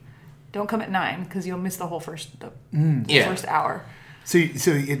 8. Don't come at 9 because you'll miss the whole first hour. So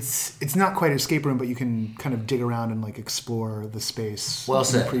it's not quite an escape room, but you can kind of dig around and like explore the space. Well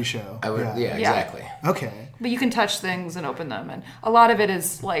said. In the pre-show. Exactly. Okay. But you can touch things and open them, and a lot of it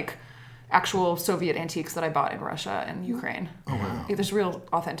is like actual Soviet antiques that I bought in Russia and Ukraine. Oh wow. There's real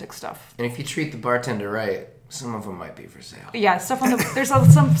authentic stuff. And if you treat the bartender right, Some of them might be for sale. Yeah, there's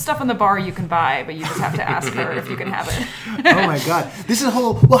some stuff on the bar you can buy, but you just have to ask her if you can have it. Oh my God, this is a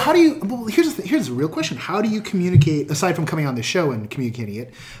whole. Well, how do you? Well, here's the real question. How do you communicate aside from coming on the show and communicating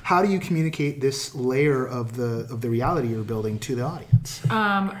it? How do you communicate this layer of the reality you're building to the audience?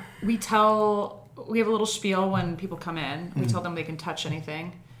 We have a little spiel when people come in. We tell them they can touch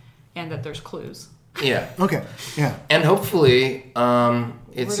anything, and that there's clues. Yeah. Okay. Yeah. And hopefully, it's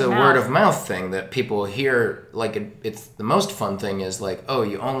Word a of word mouth. of mouth thing that people hear. Like, it's the most fun thing is like, oh,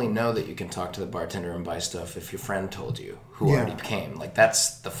 you only know that you can talk to the bartender and buy stuff if your friend told you who Yeah. already came. Like,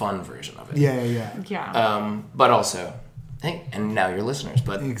 that's the fun version of it. Yeah. Yeah. But also, hey, and now you're listeners.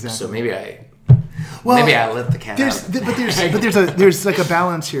 But Exactly. so maybe I Well, let the cat out. But there's like a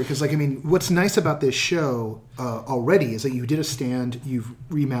balance here because like I mean, what's nice about this show already is that you did a stand, you've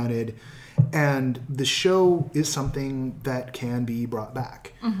remounted, and the show is something that can be brought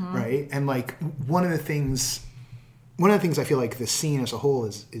back, right? And like one of the things I feel like the scene as a whole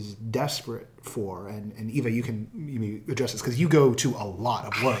is desperate for, and Eva, you can address this because you go to a lot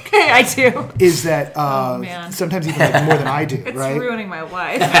of work. I do. Is that man. sometimes even like more than I do, It's right? ruining my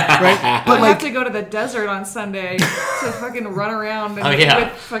life. Right? But I like, have to go to the desert on Sunday to fucking run around and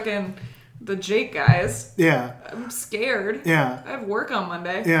with fucking the Jake guys. yeah. I'm scared. Yeah. I have work on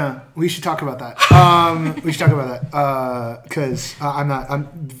Monday. Yeah, we should talk about that. Because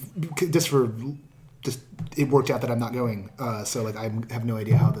it worked out that I'm not going. So like I have no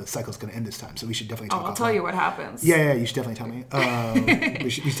idea how the cycle's going to end this time. So we should definitely talk. I'll tell you what happens. Yeah, you should definitely tell me. We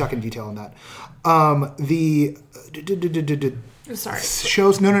should talk in detail on that. Sorry.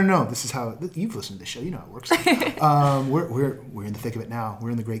 Shows. No. This is how you've listened to this show. You know how it works. We're in the thick of it now.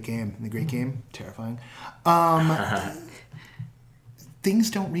 We're in the great game. In the great game, terrifying. Things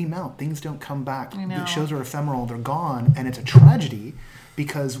don't remount. Things don't come back. I know. The shows are ephemeral. They're gone, and it's a tragedy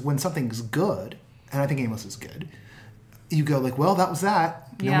because when something's good, and I think Amos is good, you go like, well, that was that.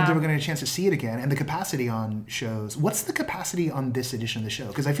 No one's ever going to get a chance to see it again. And the capacity on shows. What's the capacity on this edition of the show?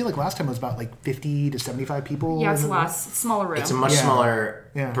 Because I feel like last time it was about like 50 to 75 people. Yeah, it's less. Smaller room. It's a much smaller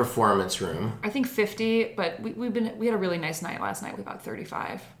performance room. I think 50, but we had a really nice night last night with about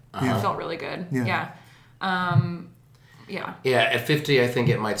 35. It felt really good. Yeah. Yeah, at 50, I think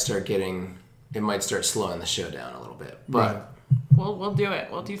it might start slowing the show down a little bit. But we'll do it.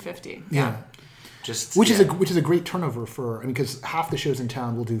 We'll do 50. Yeah. Which is a great turnover for because half the shows in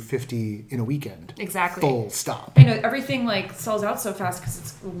town will do 50 in a weekend. Exactly. Full stop. I know everything like sells out so fast because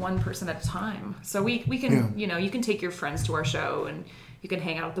it's one person at a time. So we can you can take your friends to our show and you can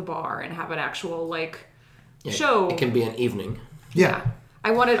hang out at the bar and have an actual show. It can be an evening. Yeah.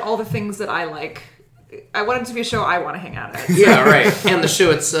 I wanted all the things that I like. I want it to be a show I want to hang out at. Yeah, right. And the show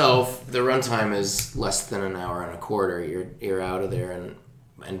itself, the runtime is less than an hour and a quarter. You're out of there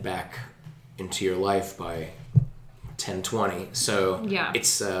and back into your life by 10:20. So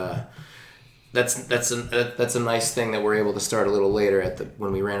it's that's a nice thing that we're able to start a little later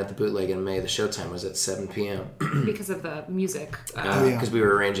when we ran at the Bootleg in May. The showtime was at 7 p.m. because of the music. Because we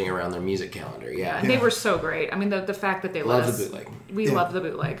were arranging around their music calendar. Yeah, and they were so great. I mean, the fact that they love let us, the Bootleg. We love the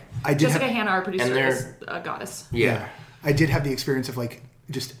Bootleg. Jessica Hanna, our producer, is a goddess. Yeah, I did have the experience of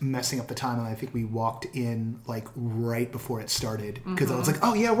just messing up the time, and I think we walked in right before it started because I was like,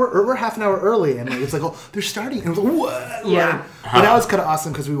 "Oh yeah, we're half an hour early," and it's like, "Oh, they're starting," and I was like, "What?" Yeah, but that was kind of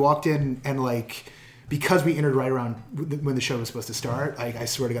awesome because we walked in and because we entered right around when the show was supposed to start. I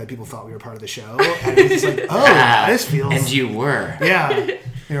swear to God, people thought we were part of the show, and it was just like, "Oh, this feels." And you were. Yeah.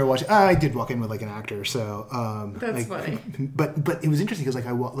 They were watching. I did walk in with an actor, so that's funny. But it was interesting because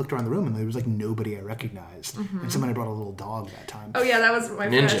I looked around the room and there was nobody I recognized, and someone had brought a little dog that time. Oh yeah, that was my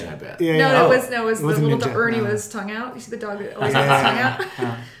Ninja, friend. I bet. Yeah, it was the little Ninja, Ernie with his tongue out. You see the dog that always has his tongue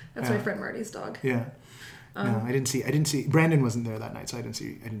out. That's my friend Marty's dog. Yeah. No, I didn't see. Brandon wasn't there that night, so I didn't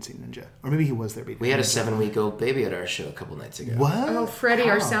see Ninja, or maybe he was there. We had a 7-week-old baby at our show a couple nights ago. What? Oh, Freddie,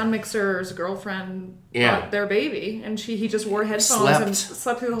 our sound mixer's girlfriend, brought their baby, and he just wore headphones and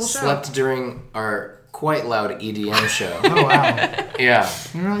slept through the whole show. Slept during our quite loud EDM show. Oh wow. Yeah.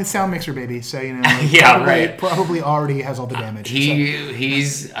 You're really sound mixer baby, so probably already has all the damage.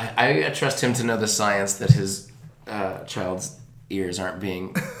 I trust him to know the science that his child's ears aren't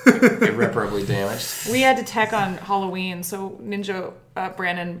being irreparably damaged. We had to tech on Halloween, so Ninja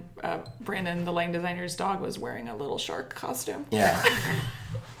Brandon, the lighting designer's dog, was wearing a little shark costume. Yeah.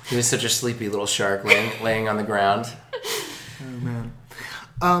 He was such a sleepy little shark laying on the ground. Oh man.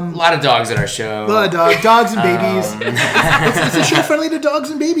 A lot of dogs at our show. A lot of dogs and babies. It's a show friendly to dogs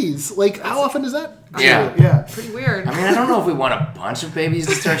and babies. How often is that? Yeah. Pretty weird. I mean, I don't know if we want a bunch of babies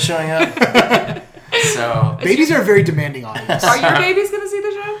to start showing up. So babies are a very demanding audience. Are your babies going to see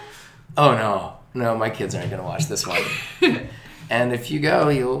the show? Oh no. No, my kids aren't going to watch this one. And if you go,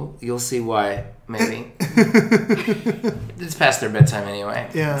 you'll see why, maybe. It's past their bedtime anyway.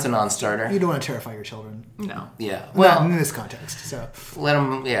 Yeah. It's a non-starter. You don't want to terrify your children. No. Yeah. Well, in this context, so. Let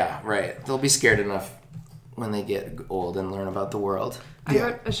them, yeah, right. They'll be scared enough when they get old and learn about the world. I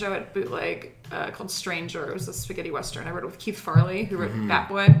wrote a show at Bootleg called Stranger. It was a spaghetti western. I wrote it with Keith Farley, who wrote Bat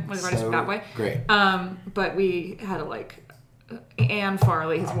Boy, one of the writers of Bat Boy. Great. But we had Anne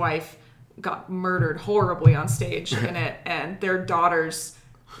Farley, his wife, got murdered horribly on stage in it, and their daughters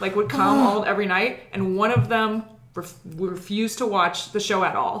would come every night, and one of them refused to watch the show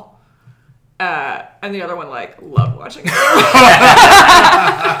at all. And the other one loved watching it.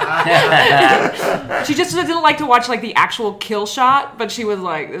 She just didn't like to watch the actual kill shot, but she was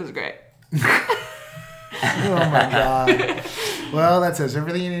like, "This is great." Oh my god! Well, that says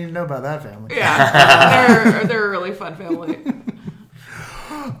everything you need to know about that family. Yeah, they're a really fun family.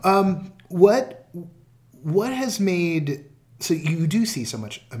 What has made, so you do see so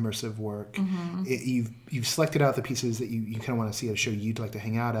much immersive work. Mm-hmm. You've selected out the pieces that you kind of want to see at a show you'd like to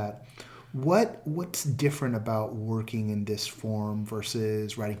hang out at. What's different about working in this form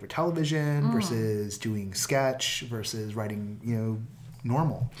versus writing for television versus doing sketch versus writing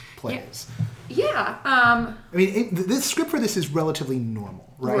normal plays? Yeah. I mean, the script for this is relatively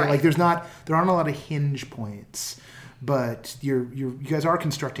normal, right? There aren't a lot of hinge points, but you guys are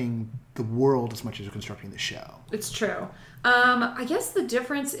constructing the world as much as you're constructing the show. It's true. I guess the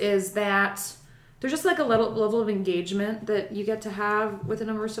difference is that there's just a level of engagement that you get to have with an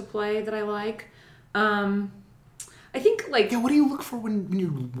immersive play that I like. I think what do you look for when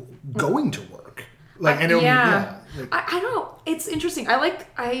you're going to work? I don't know. It's interesting. I like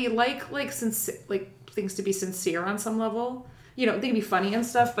things to be sincere on some level. They can be funny and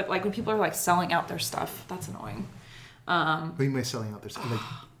stuff, but when people are selling out their stuff, that's annoying. What do you mean by selling out their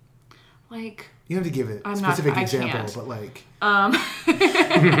stuff? You don't have to give it a specific example, but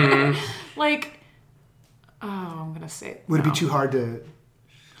I'm gonna say it. Would it be too hard to?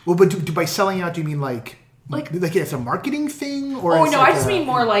 Well, but by selling out, do you mean like it's a marketing thing, or? Oh no, I just mean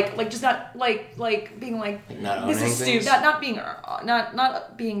more just not being this is stupid,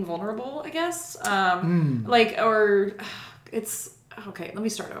 not being vulnerable, I guess. Or it's okay. Let me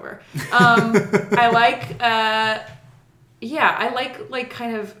start over. I like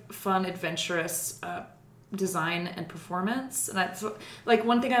kind of fun, adventurous design and performance, and that's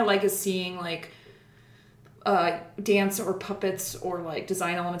one thing I like is seeing dance or puppets or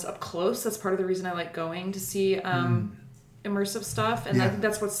design elements up close. That's part of the reason I like going to see immersive stuff. And I think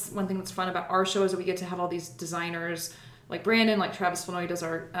that's one thing that's fun about our show is that we get to have all these designers like Brandon, like Travis Flournoy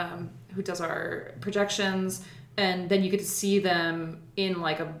who does our projections, and then you get to see them in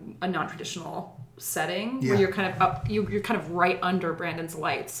a non-traditional setting where you're kind of you're kind of right under Brandon's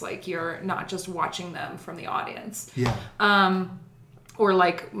lights. You're not just watching them from the audience. Or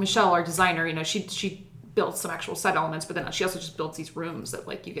Michelle, our designer, she builds some actual set elements, but then she also just builds these rooms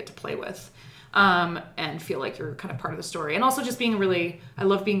that you get to play with and feel like you're kind of part of the story. And also just I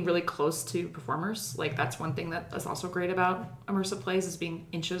love being really close to performers. That's one thing that is also great about immersive plays is being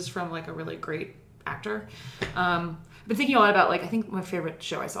inches from a really great actor. I've been thinking a lot about I think my favorite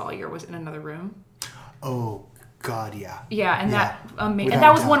show I saw all year was In Another Room. Oh God, yeah. Yeah, and that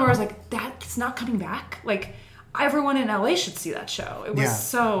was one where I was like, that's not coming back. Everyone in LA should see that show. It was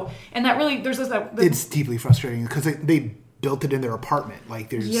so, and that really it's deeply frustrating because they built it in their apartment.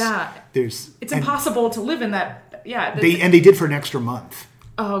 It's impossible to live in that. Yeah, they did for an extra month.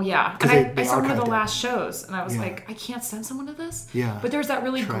 Oh yeah, and I saw one of the last shows, and I was like, I can't send someone to this. Yeah, but there's that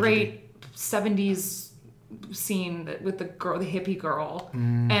really great 70s scene with the hippie girl,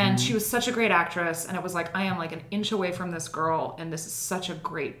 and she was such a great actress, and it was I am an inch away from this girl, and this is such a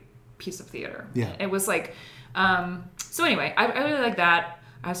great piece of theater. Yeah, it was so anyway, I really like that.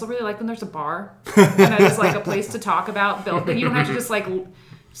 I also really like when there's a bar and there's a place to talk about that you don't have to just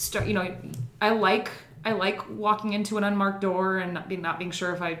start. I like walking into an unmarked door and not being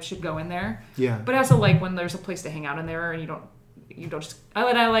sure if I should go in there. Yeah. But I also like when there's a place to hang out in there and you don't just.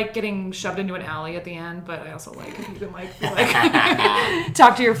 I like getting shoved into an alley at the end, but I also like if you can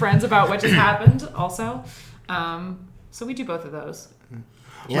talk to your friends about what just happened. Also, so we do both of those.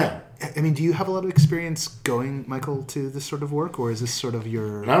 Yeah. I mean, do you have a lot of experience going, Michael, to this sort of work, or is this sort of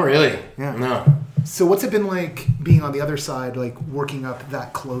your... Not really. Yeah. No. So what's it been like being on the other side, working up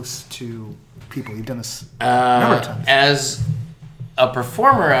that close to people? You've done this a number of times. As a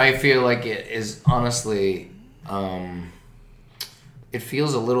performer, I feel like it is honestly... it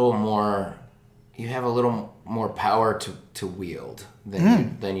feels a little more... You have a little more power to wield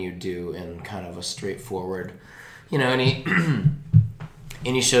than you do in kind of a straightforward...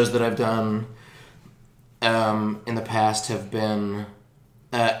 any shows that I've done, in the past have been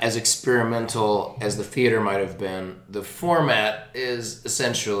as experimental as the theater might have been. The format is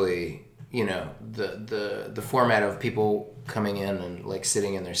essentially, the format of people coming in and like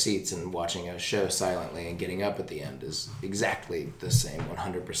sitting in their seats and watching a show silently and getting up at the end is exactly the same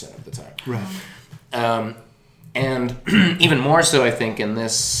 100% of the time. Right. And even more so, I think, in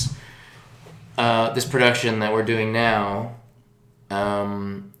this this production that we're doing now,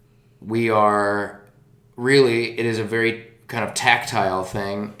 we are really, it is a very kind of tactile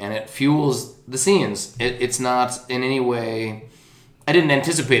thing, and it fuels the scenes. It's not in any way, I didn't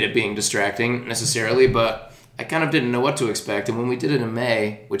anticipate it being distracting necessarily, but I kind of didn't know what to expect. And when we did it in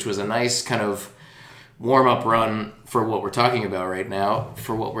May, which was a nice kind of warm-up run for what we're talking about right now,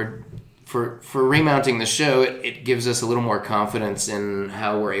 for remounting the show, it gives us a little more confidence in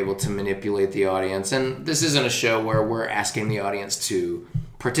how we're able to manipulate the audience. And this isn't a show where we're asking the audience to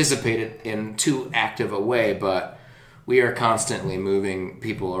participate in too active a way, but we are constantly moving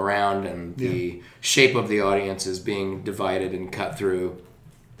people around, and the shape of the audience is being divided and cut through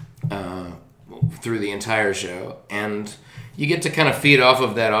the entire show. And you get to kind of feed off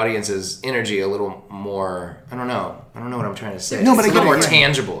of that audience's energy a little more. I don't know what I'm trying to say. No, but it's I a little get it, more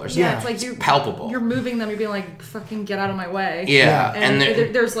tangible or something. Yeah, it's like it's palpable. You're moving them. You're being like, "Fucking get out of my way." Yeah, and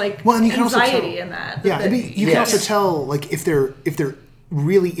there's like Well, and you can also anxiety tell- in that. Yeah, I that- mean, you can also tell like if they're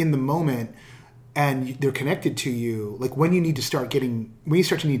really in the moment and they're connected to you. Like when you start to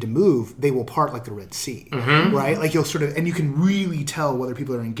need to move, they will part like the Red Sea, right? Like you'll sort of, and you can really tell whether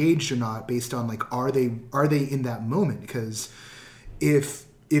people are engaged or not based on like are they in that moment? Because if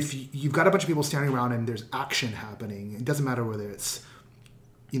you've got a bunch of people standing around and there's action happening, it doesn't matter whether it's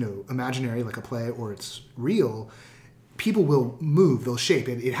imaginary like a play or it's real. People will move, they'll shape.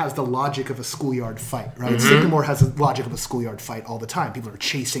 It has the logic of a schoolyard fight, right? Sycamore has the logic of a schoolyard fight all the time. People are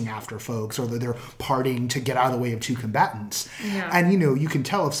chasing after folks, or they're partying to get out of the way of two combatants. Yeah. And, you can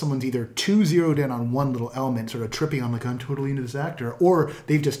tell if someone's either too zeroed in on one little element, sort of tripping on like, I'm totally into this actor, or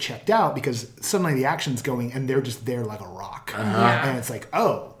they've just checked out because suddenly the action's going and they're just there like a rock. And it's like,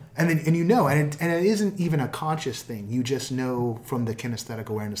 oh. And then, and it isn't even a conscious thing. You just know from the kinesthetic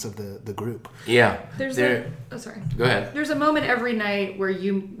awareness of the group. Yeah. Sorry. Go ahead. There's a moment every night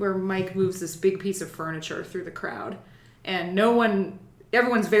where Mike moves this big piece of furniture through the crowd, and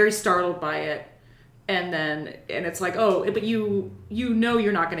everyone's very startled by it, and it's like, oh, but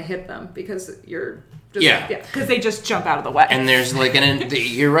you're not going to hit them because you're just, because they just jump out of the way. And there's like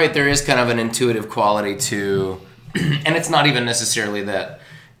you're right. There is kind of an intuitive quality to, and it's not even necessarily that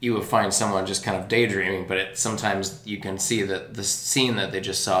you would find someone just kind of daydreaming, but sometimes you can see that the scene that they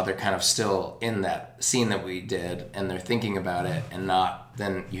just saw, they're kind of still in that scene that we did, and they're thinking about it, and not,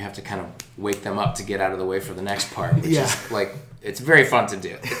 then you have to kind of wake them up to get out of the way for the next part, which is like, it's very fun to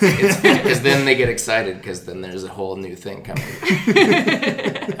do. Because then they get excited, because then there's a whole new thing coming.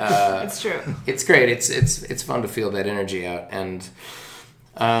 It's true. It's great. It's fun to feel that energy out, and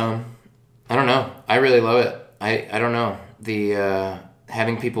I don't know. I really love it. I don't know. The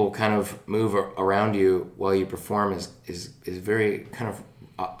having people kind of move around you while you perform is very kind of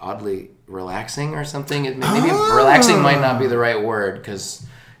oddly relaxing or something. Maybe relaxing might not be the right word, because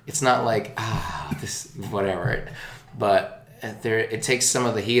it's not like this whatever, but it takes some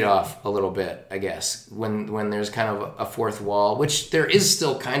of the heat off a little bit, I guess, when there's kind of a fourth wall, which there is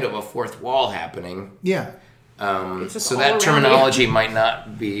still kind of a fourth wall happening. Yeah. So that terminology might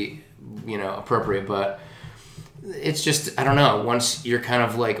not be appropriate, but it's just, I don't know, once you're kind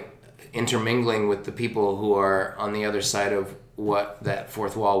of like intermingling with the people who are on the other side of what that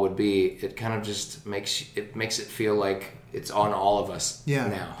fourth wall would be, it kind of just makes it feel like it's on all of us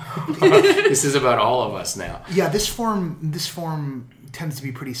now. This is about all of us now. Yeah, this form tends to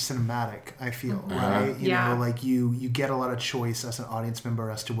be pretty cinematic, I feel, right? You know, like you get a lot of choice as an audience member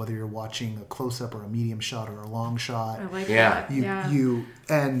as to whether you're watching a close-up or a medium shot or a long shot. I like that.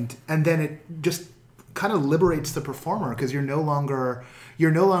 And then it just kind of liberates the performer, because you're no longer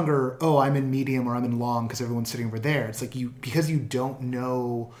oh, I'm in medium or I'm in long because everyone's sitting over there. It's like because you don't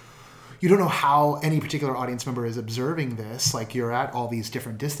know how any particular audience member is observing this. Like, you're at all these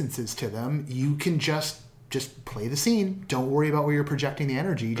different distances to them. You can just play the scene. Don't worry about where you're projecting the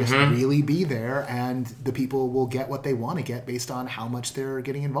energy. Just really be there, and the people will get what they want to get based on how much they're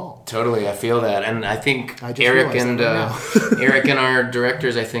getting involved. Totally, I feel that, and I think Eric and Eric and our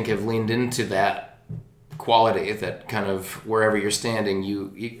directors, I think, have leaned into that quality, that kind of wherever you're standing,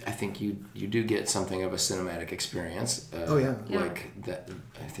 I think you do get something of a cinematic experience. Like that.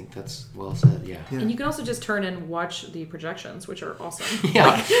 I think that's well said. Yeah. And you can also just turn and watch the projections, which are awesome.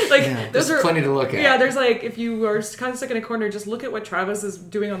 Those are plenty to look at. Yeah, there's like, if you are kind of stuck in a corner, just look at what Travis is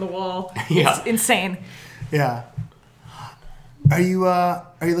doing on the wall. Yeah. It's insane. Yeah. Are you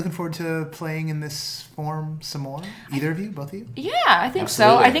looking forward to playing in this form some more? Either of you? Both of you? Yeah, I think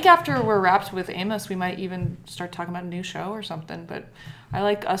Absolutely. so. I think after we're wrapped with Amos, we might even start talking about a new show or something. But I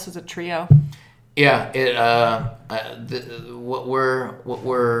like us as a trio. Yeah, what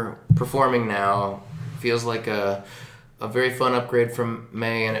we're performing now feels like a very fun upgrade from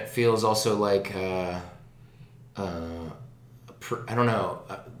May, and it feels also like I don't know.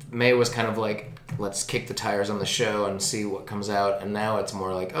 May was kind of like, let's kick the tires on the show and see what comes out, and now it's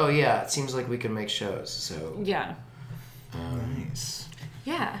more like, oh yeah, it seems like we can make shows. So Yeah. Nice.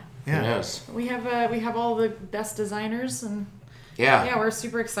 Yeah. who knows? We have all the best designers, and Yeah, we're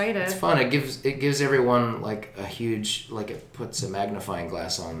super excited. it's fun. It gives everyone like a huge, like, it puts a magnifying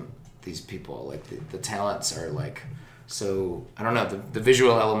glass on these people. Like the talents are like, so I don't know, the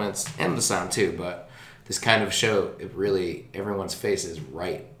visual elements and the sound too, but this kind of show, it really, everyone's face is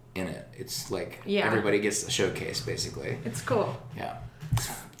right in it. It's like everybody gets the showcase basically. It's cool. Yeah,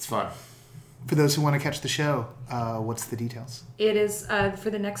 it's fun. For those who want to catch the show, what's the details? It is for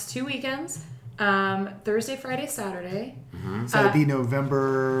the next 2 weekends, Thursday, Friday, Saturday. So that'd be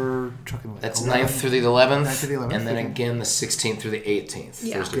November. That's 9th through the 11th, 9th through the 11th, and then okay. again the 16th through the 18th,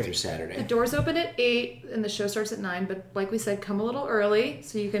 Yeah. Thursday Great. through Saturday. The doors open at 8 and the show starts at 9, but like we said, come a little early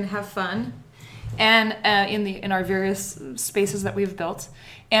so you can have fun. And in our various spaces that we've built.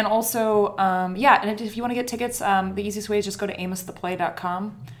 And also, and if you want to get tickets, the easiest way is just go to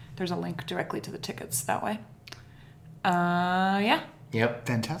amostheplay.com. There's a link directly to the tickets that way. Yep.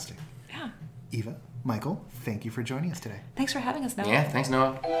 Fantastic. Yeah. Eva, Michael, thank you for joining us today. Thanks for having us, Noah. Yeah, thanks,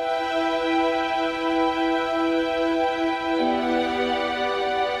 Noah.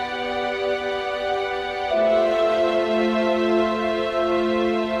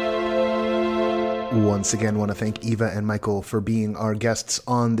 Once again, want to thank Eva and Michael for being our guests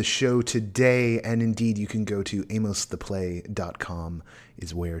on the show today. And indeed, you can go to amostheplay.com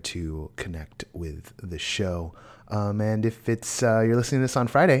is where to connect with the show. And if it's you're listening to this on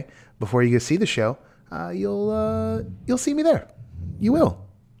Friday before you go see the show, you'll see me there. You will.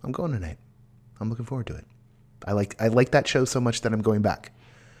 I'm going tonight. I'm looking forward to it. I like that show so much that I'm going back.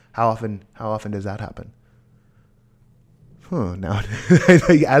 How often does that happen? Now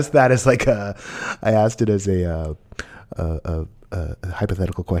I asked that as like I asked it as a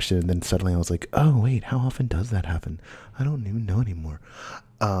hypothetical question, and then suddenly I was like, oh wait, how often does that happen? I don't even know anymore.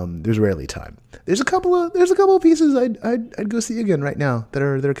 There's rarely time. There's a couple of pieces I'd go see again right now that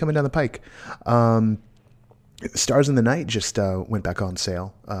are coming down the pike. Stars in the Night just went back on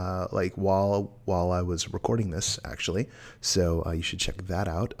sale, like while I was recording this, actually. So you should check that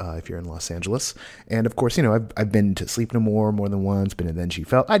out if you're in Los Angeles. And of course, I've been to Sleep No More than once. Been to Then She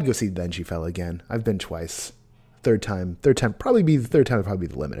Fell. I'd go see Then She Fell again. I've been twice. Third time probably be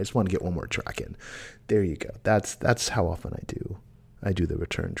the limit. I just want to get one more track in. There you go. That's how often I do the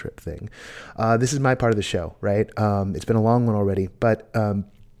return trip thing. This is my part of the show, right? It's been a long one already, but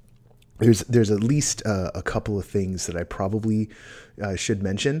there's at least a couple of things that I probably should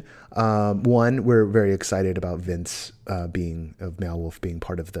mention. One, we're very excited about Vince of Malwolf being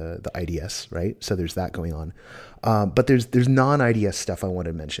part of the IDS, right? So there's that going on. But there's non-IDS stuff I want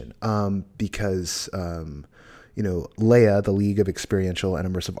to mention because Leia, the League of Experiential and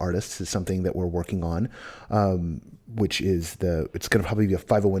Immersive Artists, is something that we're working on, which is it's going to probably be a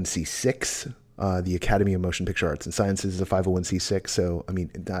 501c6. The Academy of Motion Picture Arts and Sciences is a 501c6. So, I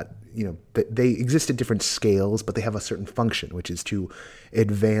mean, they exist at different scales, but they have a certain function, which is to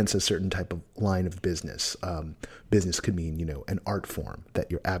advance a certain type of line of business. Business could mean, an art form that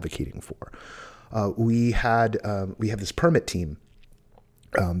you're advocating for. We have this permit team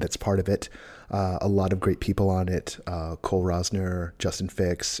that's part of it. A lot of great people on it. Cole Rosner, Justin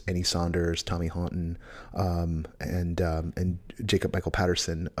Fix, Annie Saunders, Tommy Haunton, and Jacob Michael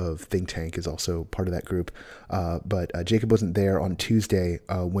Patterson of Think Tank is also part of that group. But Jacob wasn't there on Tuesday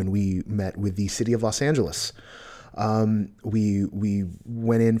when we met with the city of Los Angeles. We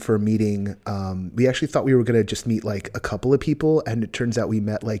went in for a meeting. We actually thought we were going to just meet like a couple of people, and it turns out we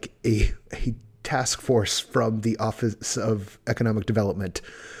met like a task force from the Office of Economic Development.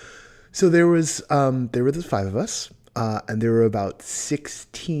 So there were the 5 of us, and there were about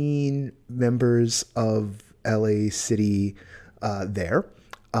 16 members of LA City there.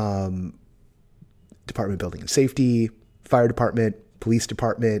 Department of Building and Safety, Fire Department, Police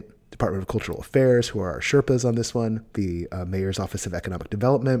Department, Department of Cultural Affairs, who are our Sherpas on this one, the Mayor's Office of Economic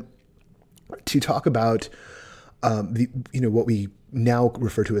Development, to talk about what we now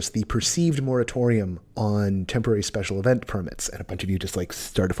refer to as the perceived moratorium on temporary special event permits. And a bunch of you just like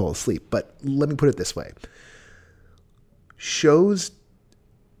start to fall asleep. But let me put it this way. Shows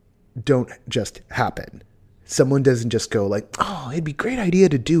don't just happen. Someone doesn't just go like, oh, it'd be a great idea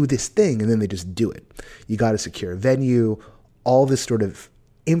to do this thing, and then they just do it. You got to secure a venue, all this sort of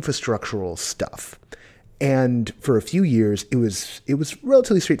infrastructural stuff. And for a few years, it was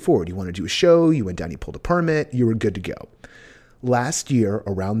relatively straightforward. You wanted to do a show, you went down, you pulled a permit, you were good to go. Last year,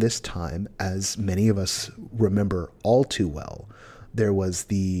 around this time, as many of us remember all too well, there was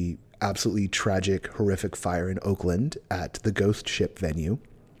the absolutely tragic, horrific fire in Oakland at the Ghost Ship venue.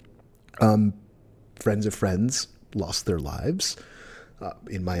 Friends of friends lost their lives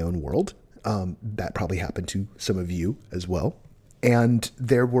in my own world. That probably happened to some of you as well. And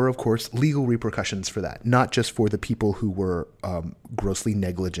there were, of course, legal repercussions for that, not just for the people who were grossly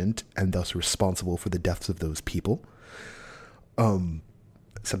negligent and thus responsible for the deaths of those people,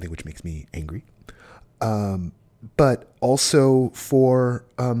 something which makes me angry, but also for,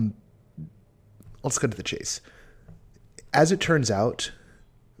 let's cut to the chase. As it turns out,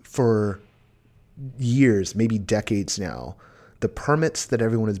 for years, maybe decades now, the permits that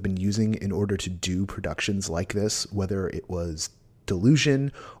everyone has been using in order to do productions like this, whether it was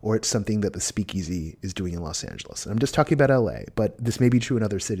Delusion or it's something that the Speakeasy is doing in Los Angeles. And I'm just talking about LA, but this may be true in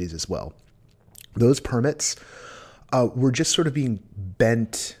other cities as well. Those permits were just sort of being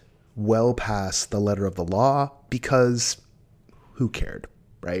bent well past the letter of the law because who cared,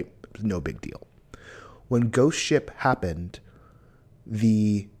 right? It was no big deal. When Ghost Ship happened,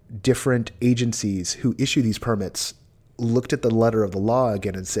 the different agencies who issue these permits looked at the letter of the law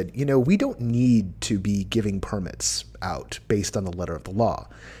again and said, we don't need to be giving permits out based on the letter of the law.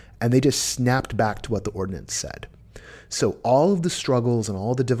 And they just snapped back to what the ordinance said. So all of the struggles and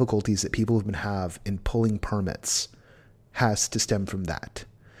all the difficulties that people have in pulling permits has to stem from that.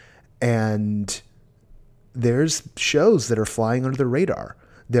 And there's shows that are flying under the radar.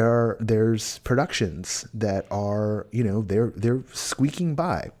 There's productions that are, they're squeaking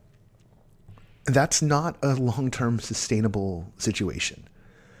by. That's not a long-term sustainable situation.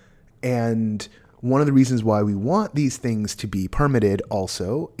 And one of the reasons why we want these things to be permitted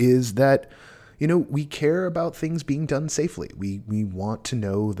also is that, we care about things being done safely. We want to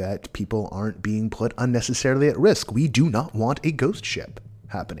know that people aren't being put unnecessarily at risk. We do not want a Ghost Ship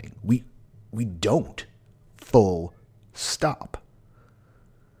happening. We don't. Full stop.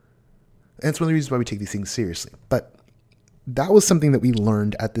 And it's one of the reasons why we take these things seriously. But that was something that we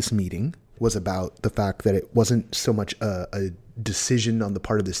learned at this meeting, was about the fact that it wasn't so much a decision on the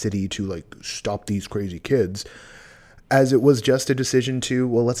part of the city to stop these crazy kids, as it was just a decision to,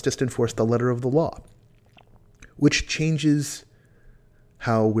 let's just enforce the letter of the law, which changes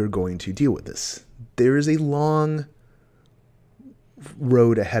how we're going to deal with this. There is a long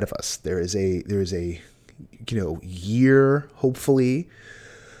road ahead of us. There is a year, hopefully,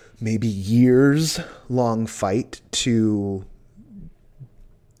 maybe years long fight to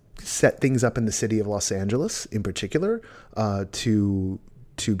set things up in the city of Los Angeles in particular,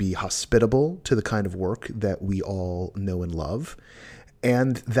 to be hospitable to the kind of work that we all know and love.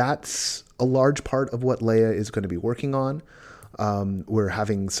 And that's a large part of what Leia is going to be working on. We're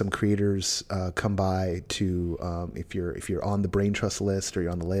having some creators come by to, if you're on the Brain Trust list or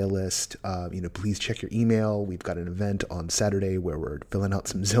you're on the Leia list, please check your email. We've got an event on Saturday where we're filling out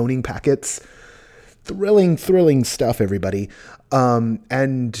some zoning packets. Thrilling stuff, everybody.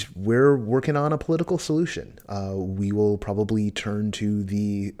 And we're working on a political solution. We will probably turn to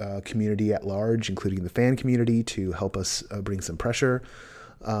the community at large, including the fan community, to help us bring some pressure.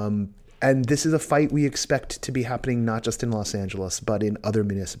 And this is a fight we expect to be happening not just in Los Angeles, but in other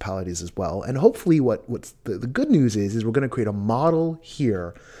municipalities as well. And hopefully what's the good news is we're going to create a model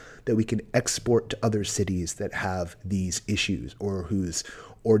here that we can export to other cities that have these issues or whose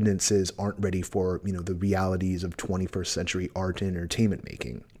ordinances aren't ready for, the realities of 21st century art and entertainment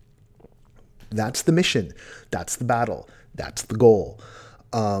making. That's the mission. That's the battle. That's the goal.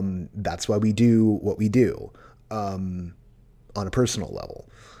 That's why we do what we do on a personal level.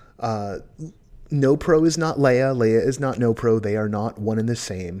 No Pro is not Leia. Leia is not No Pro. They are not one and the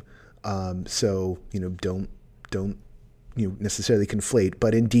same. So, don't necessarily conflate,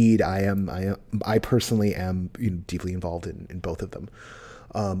 but indeed I personally am deeply involved in both of them.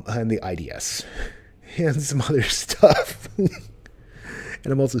 And the IDS and some other stuff. And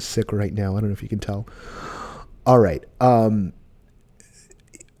I'm also sick right now. I don't know if you can tell. All right.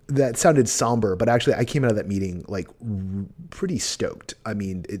 That sounded somber, but actually I came out of that meeting pretty stoked. I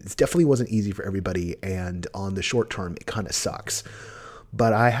mean, it definitely wasn't easy for everybody, and on the short term, it kind of sucks.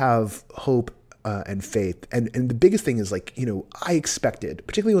 But I have hope and faith. And the biggest thing is like, I expected,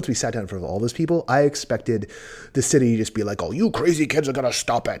 particularly once we sat down in front of all those people, I expected the city to just be like, oh, you crazy kids are going to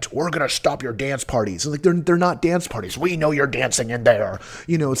stop it. We're going to stop your dance parties. And like, they're not dance parties. We know you're dancing in there.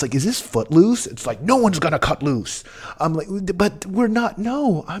 It's like, is this Footloose? It's like, no one's going to cut loose. I'm like, but we're not.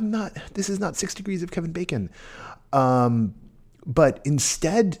 No, I'm not. This is not 6 Degrees of Kevin Bacon. But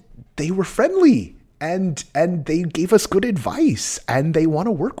instead, they were friendly and they gave us good advice and they want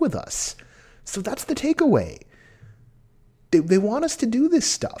to work with us. So that's the takeaway. They want us to do this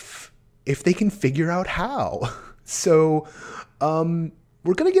stuff if they can figure out how. So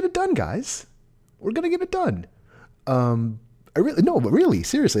we're going to get it done, guys. We're going to get it done. But really,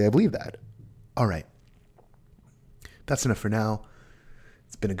 seriously, I believe that. All right. That's enough for now.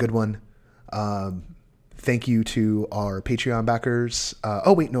 It's been a good one. Thank you to our Patreon backers.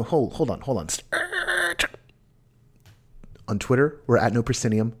 Hold on. On Twitter, we're at No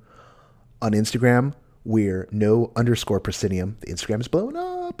Proscenium. On Instagram, we're no_Proscenium. The Instagram is blowing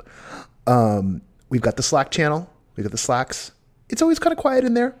up. We've got the Slack channel. We've got the Slacks. It's always kind of quiet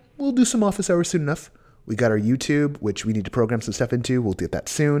in there. We'll do some office hours soon enough. We got our YouTube, which we need to program some stuff into. We'll get that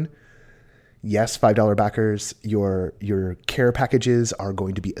soon. Yes, $5 backers. Your care packages are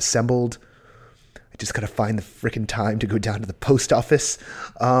going to be assembled. I just got to find the freaking time to go down to the post office,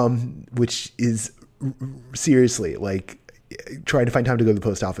 which is seriously like trying to find time to go to the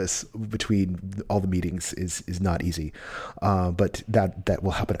post office between all the meetings is not easy. But that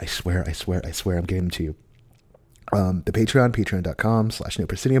will happen. I swear, I'm getting them to you. The Patreon,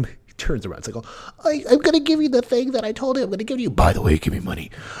 patreon.com/NoProscenium. He turns around. It's like, I'm going to give you the thing that I told you I'm going to give you. By the way, give me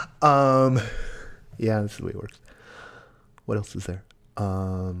money. Yeah, this is the way it works. What else is there?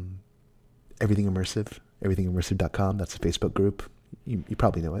 Everything Immersive, everythingimmersive.com. That's a Facebook group. You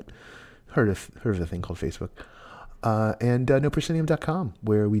probably know it. Heard of a thing called Facebook. And noproscenium.com,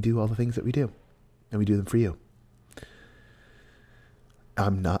 where we do all the things that we do. And we do them for you.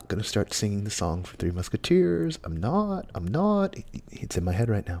 I'm not going to start singing the song for Three Musketeers. I'm not. It's in my head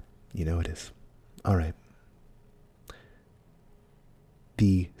right now. You know it is. All right.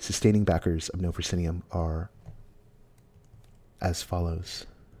 The sustaining backers of No Proscenium are as follows.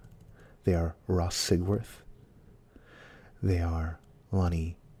 They are Ross Sigworth. They are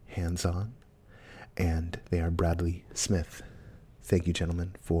Lonnie Hands-On. And they are Bradley Smith. Thank you,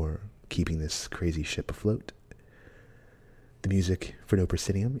 gentlemen, for keeping this crazy ship afloat. The music for No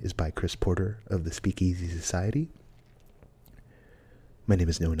Proscenium is by Chris Porter of the Speakeasy Society. My name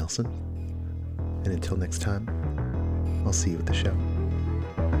is Noah Nelson. And until next time, I'll see you at the show.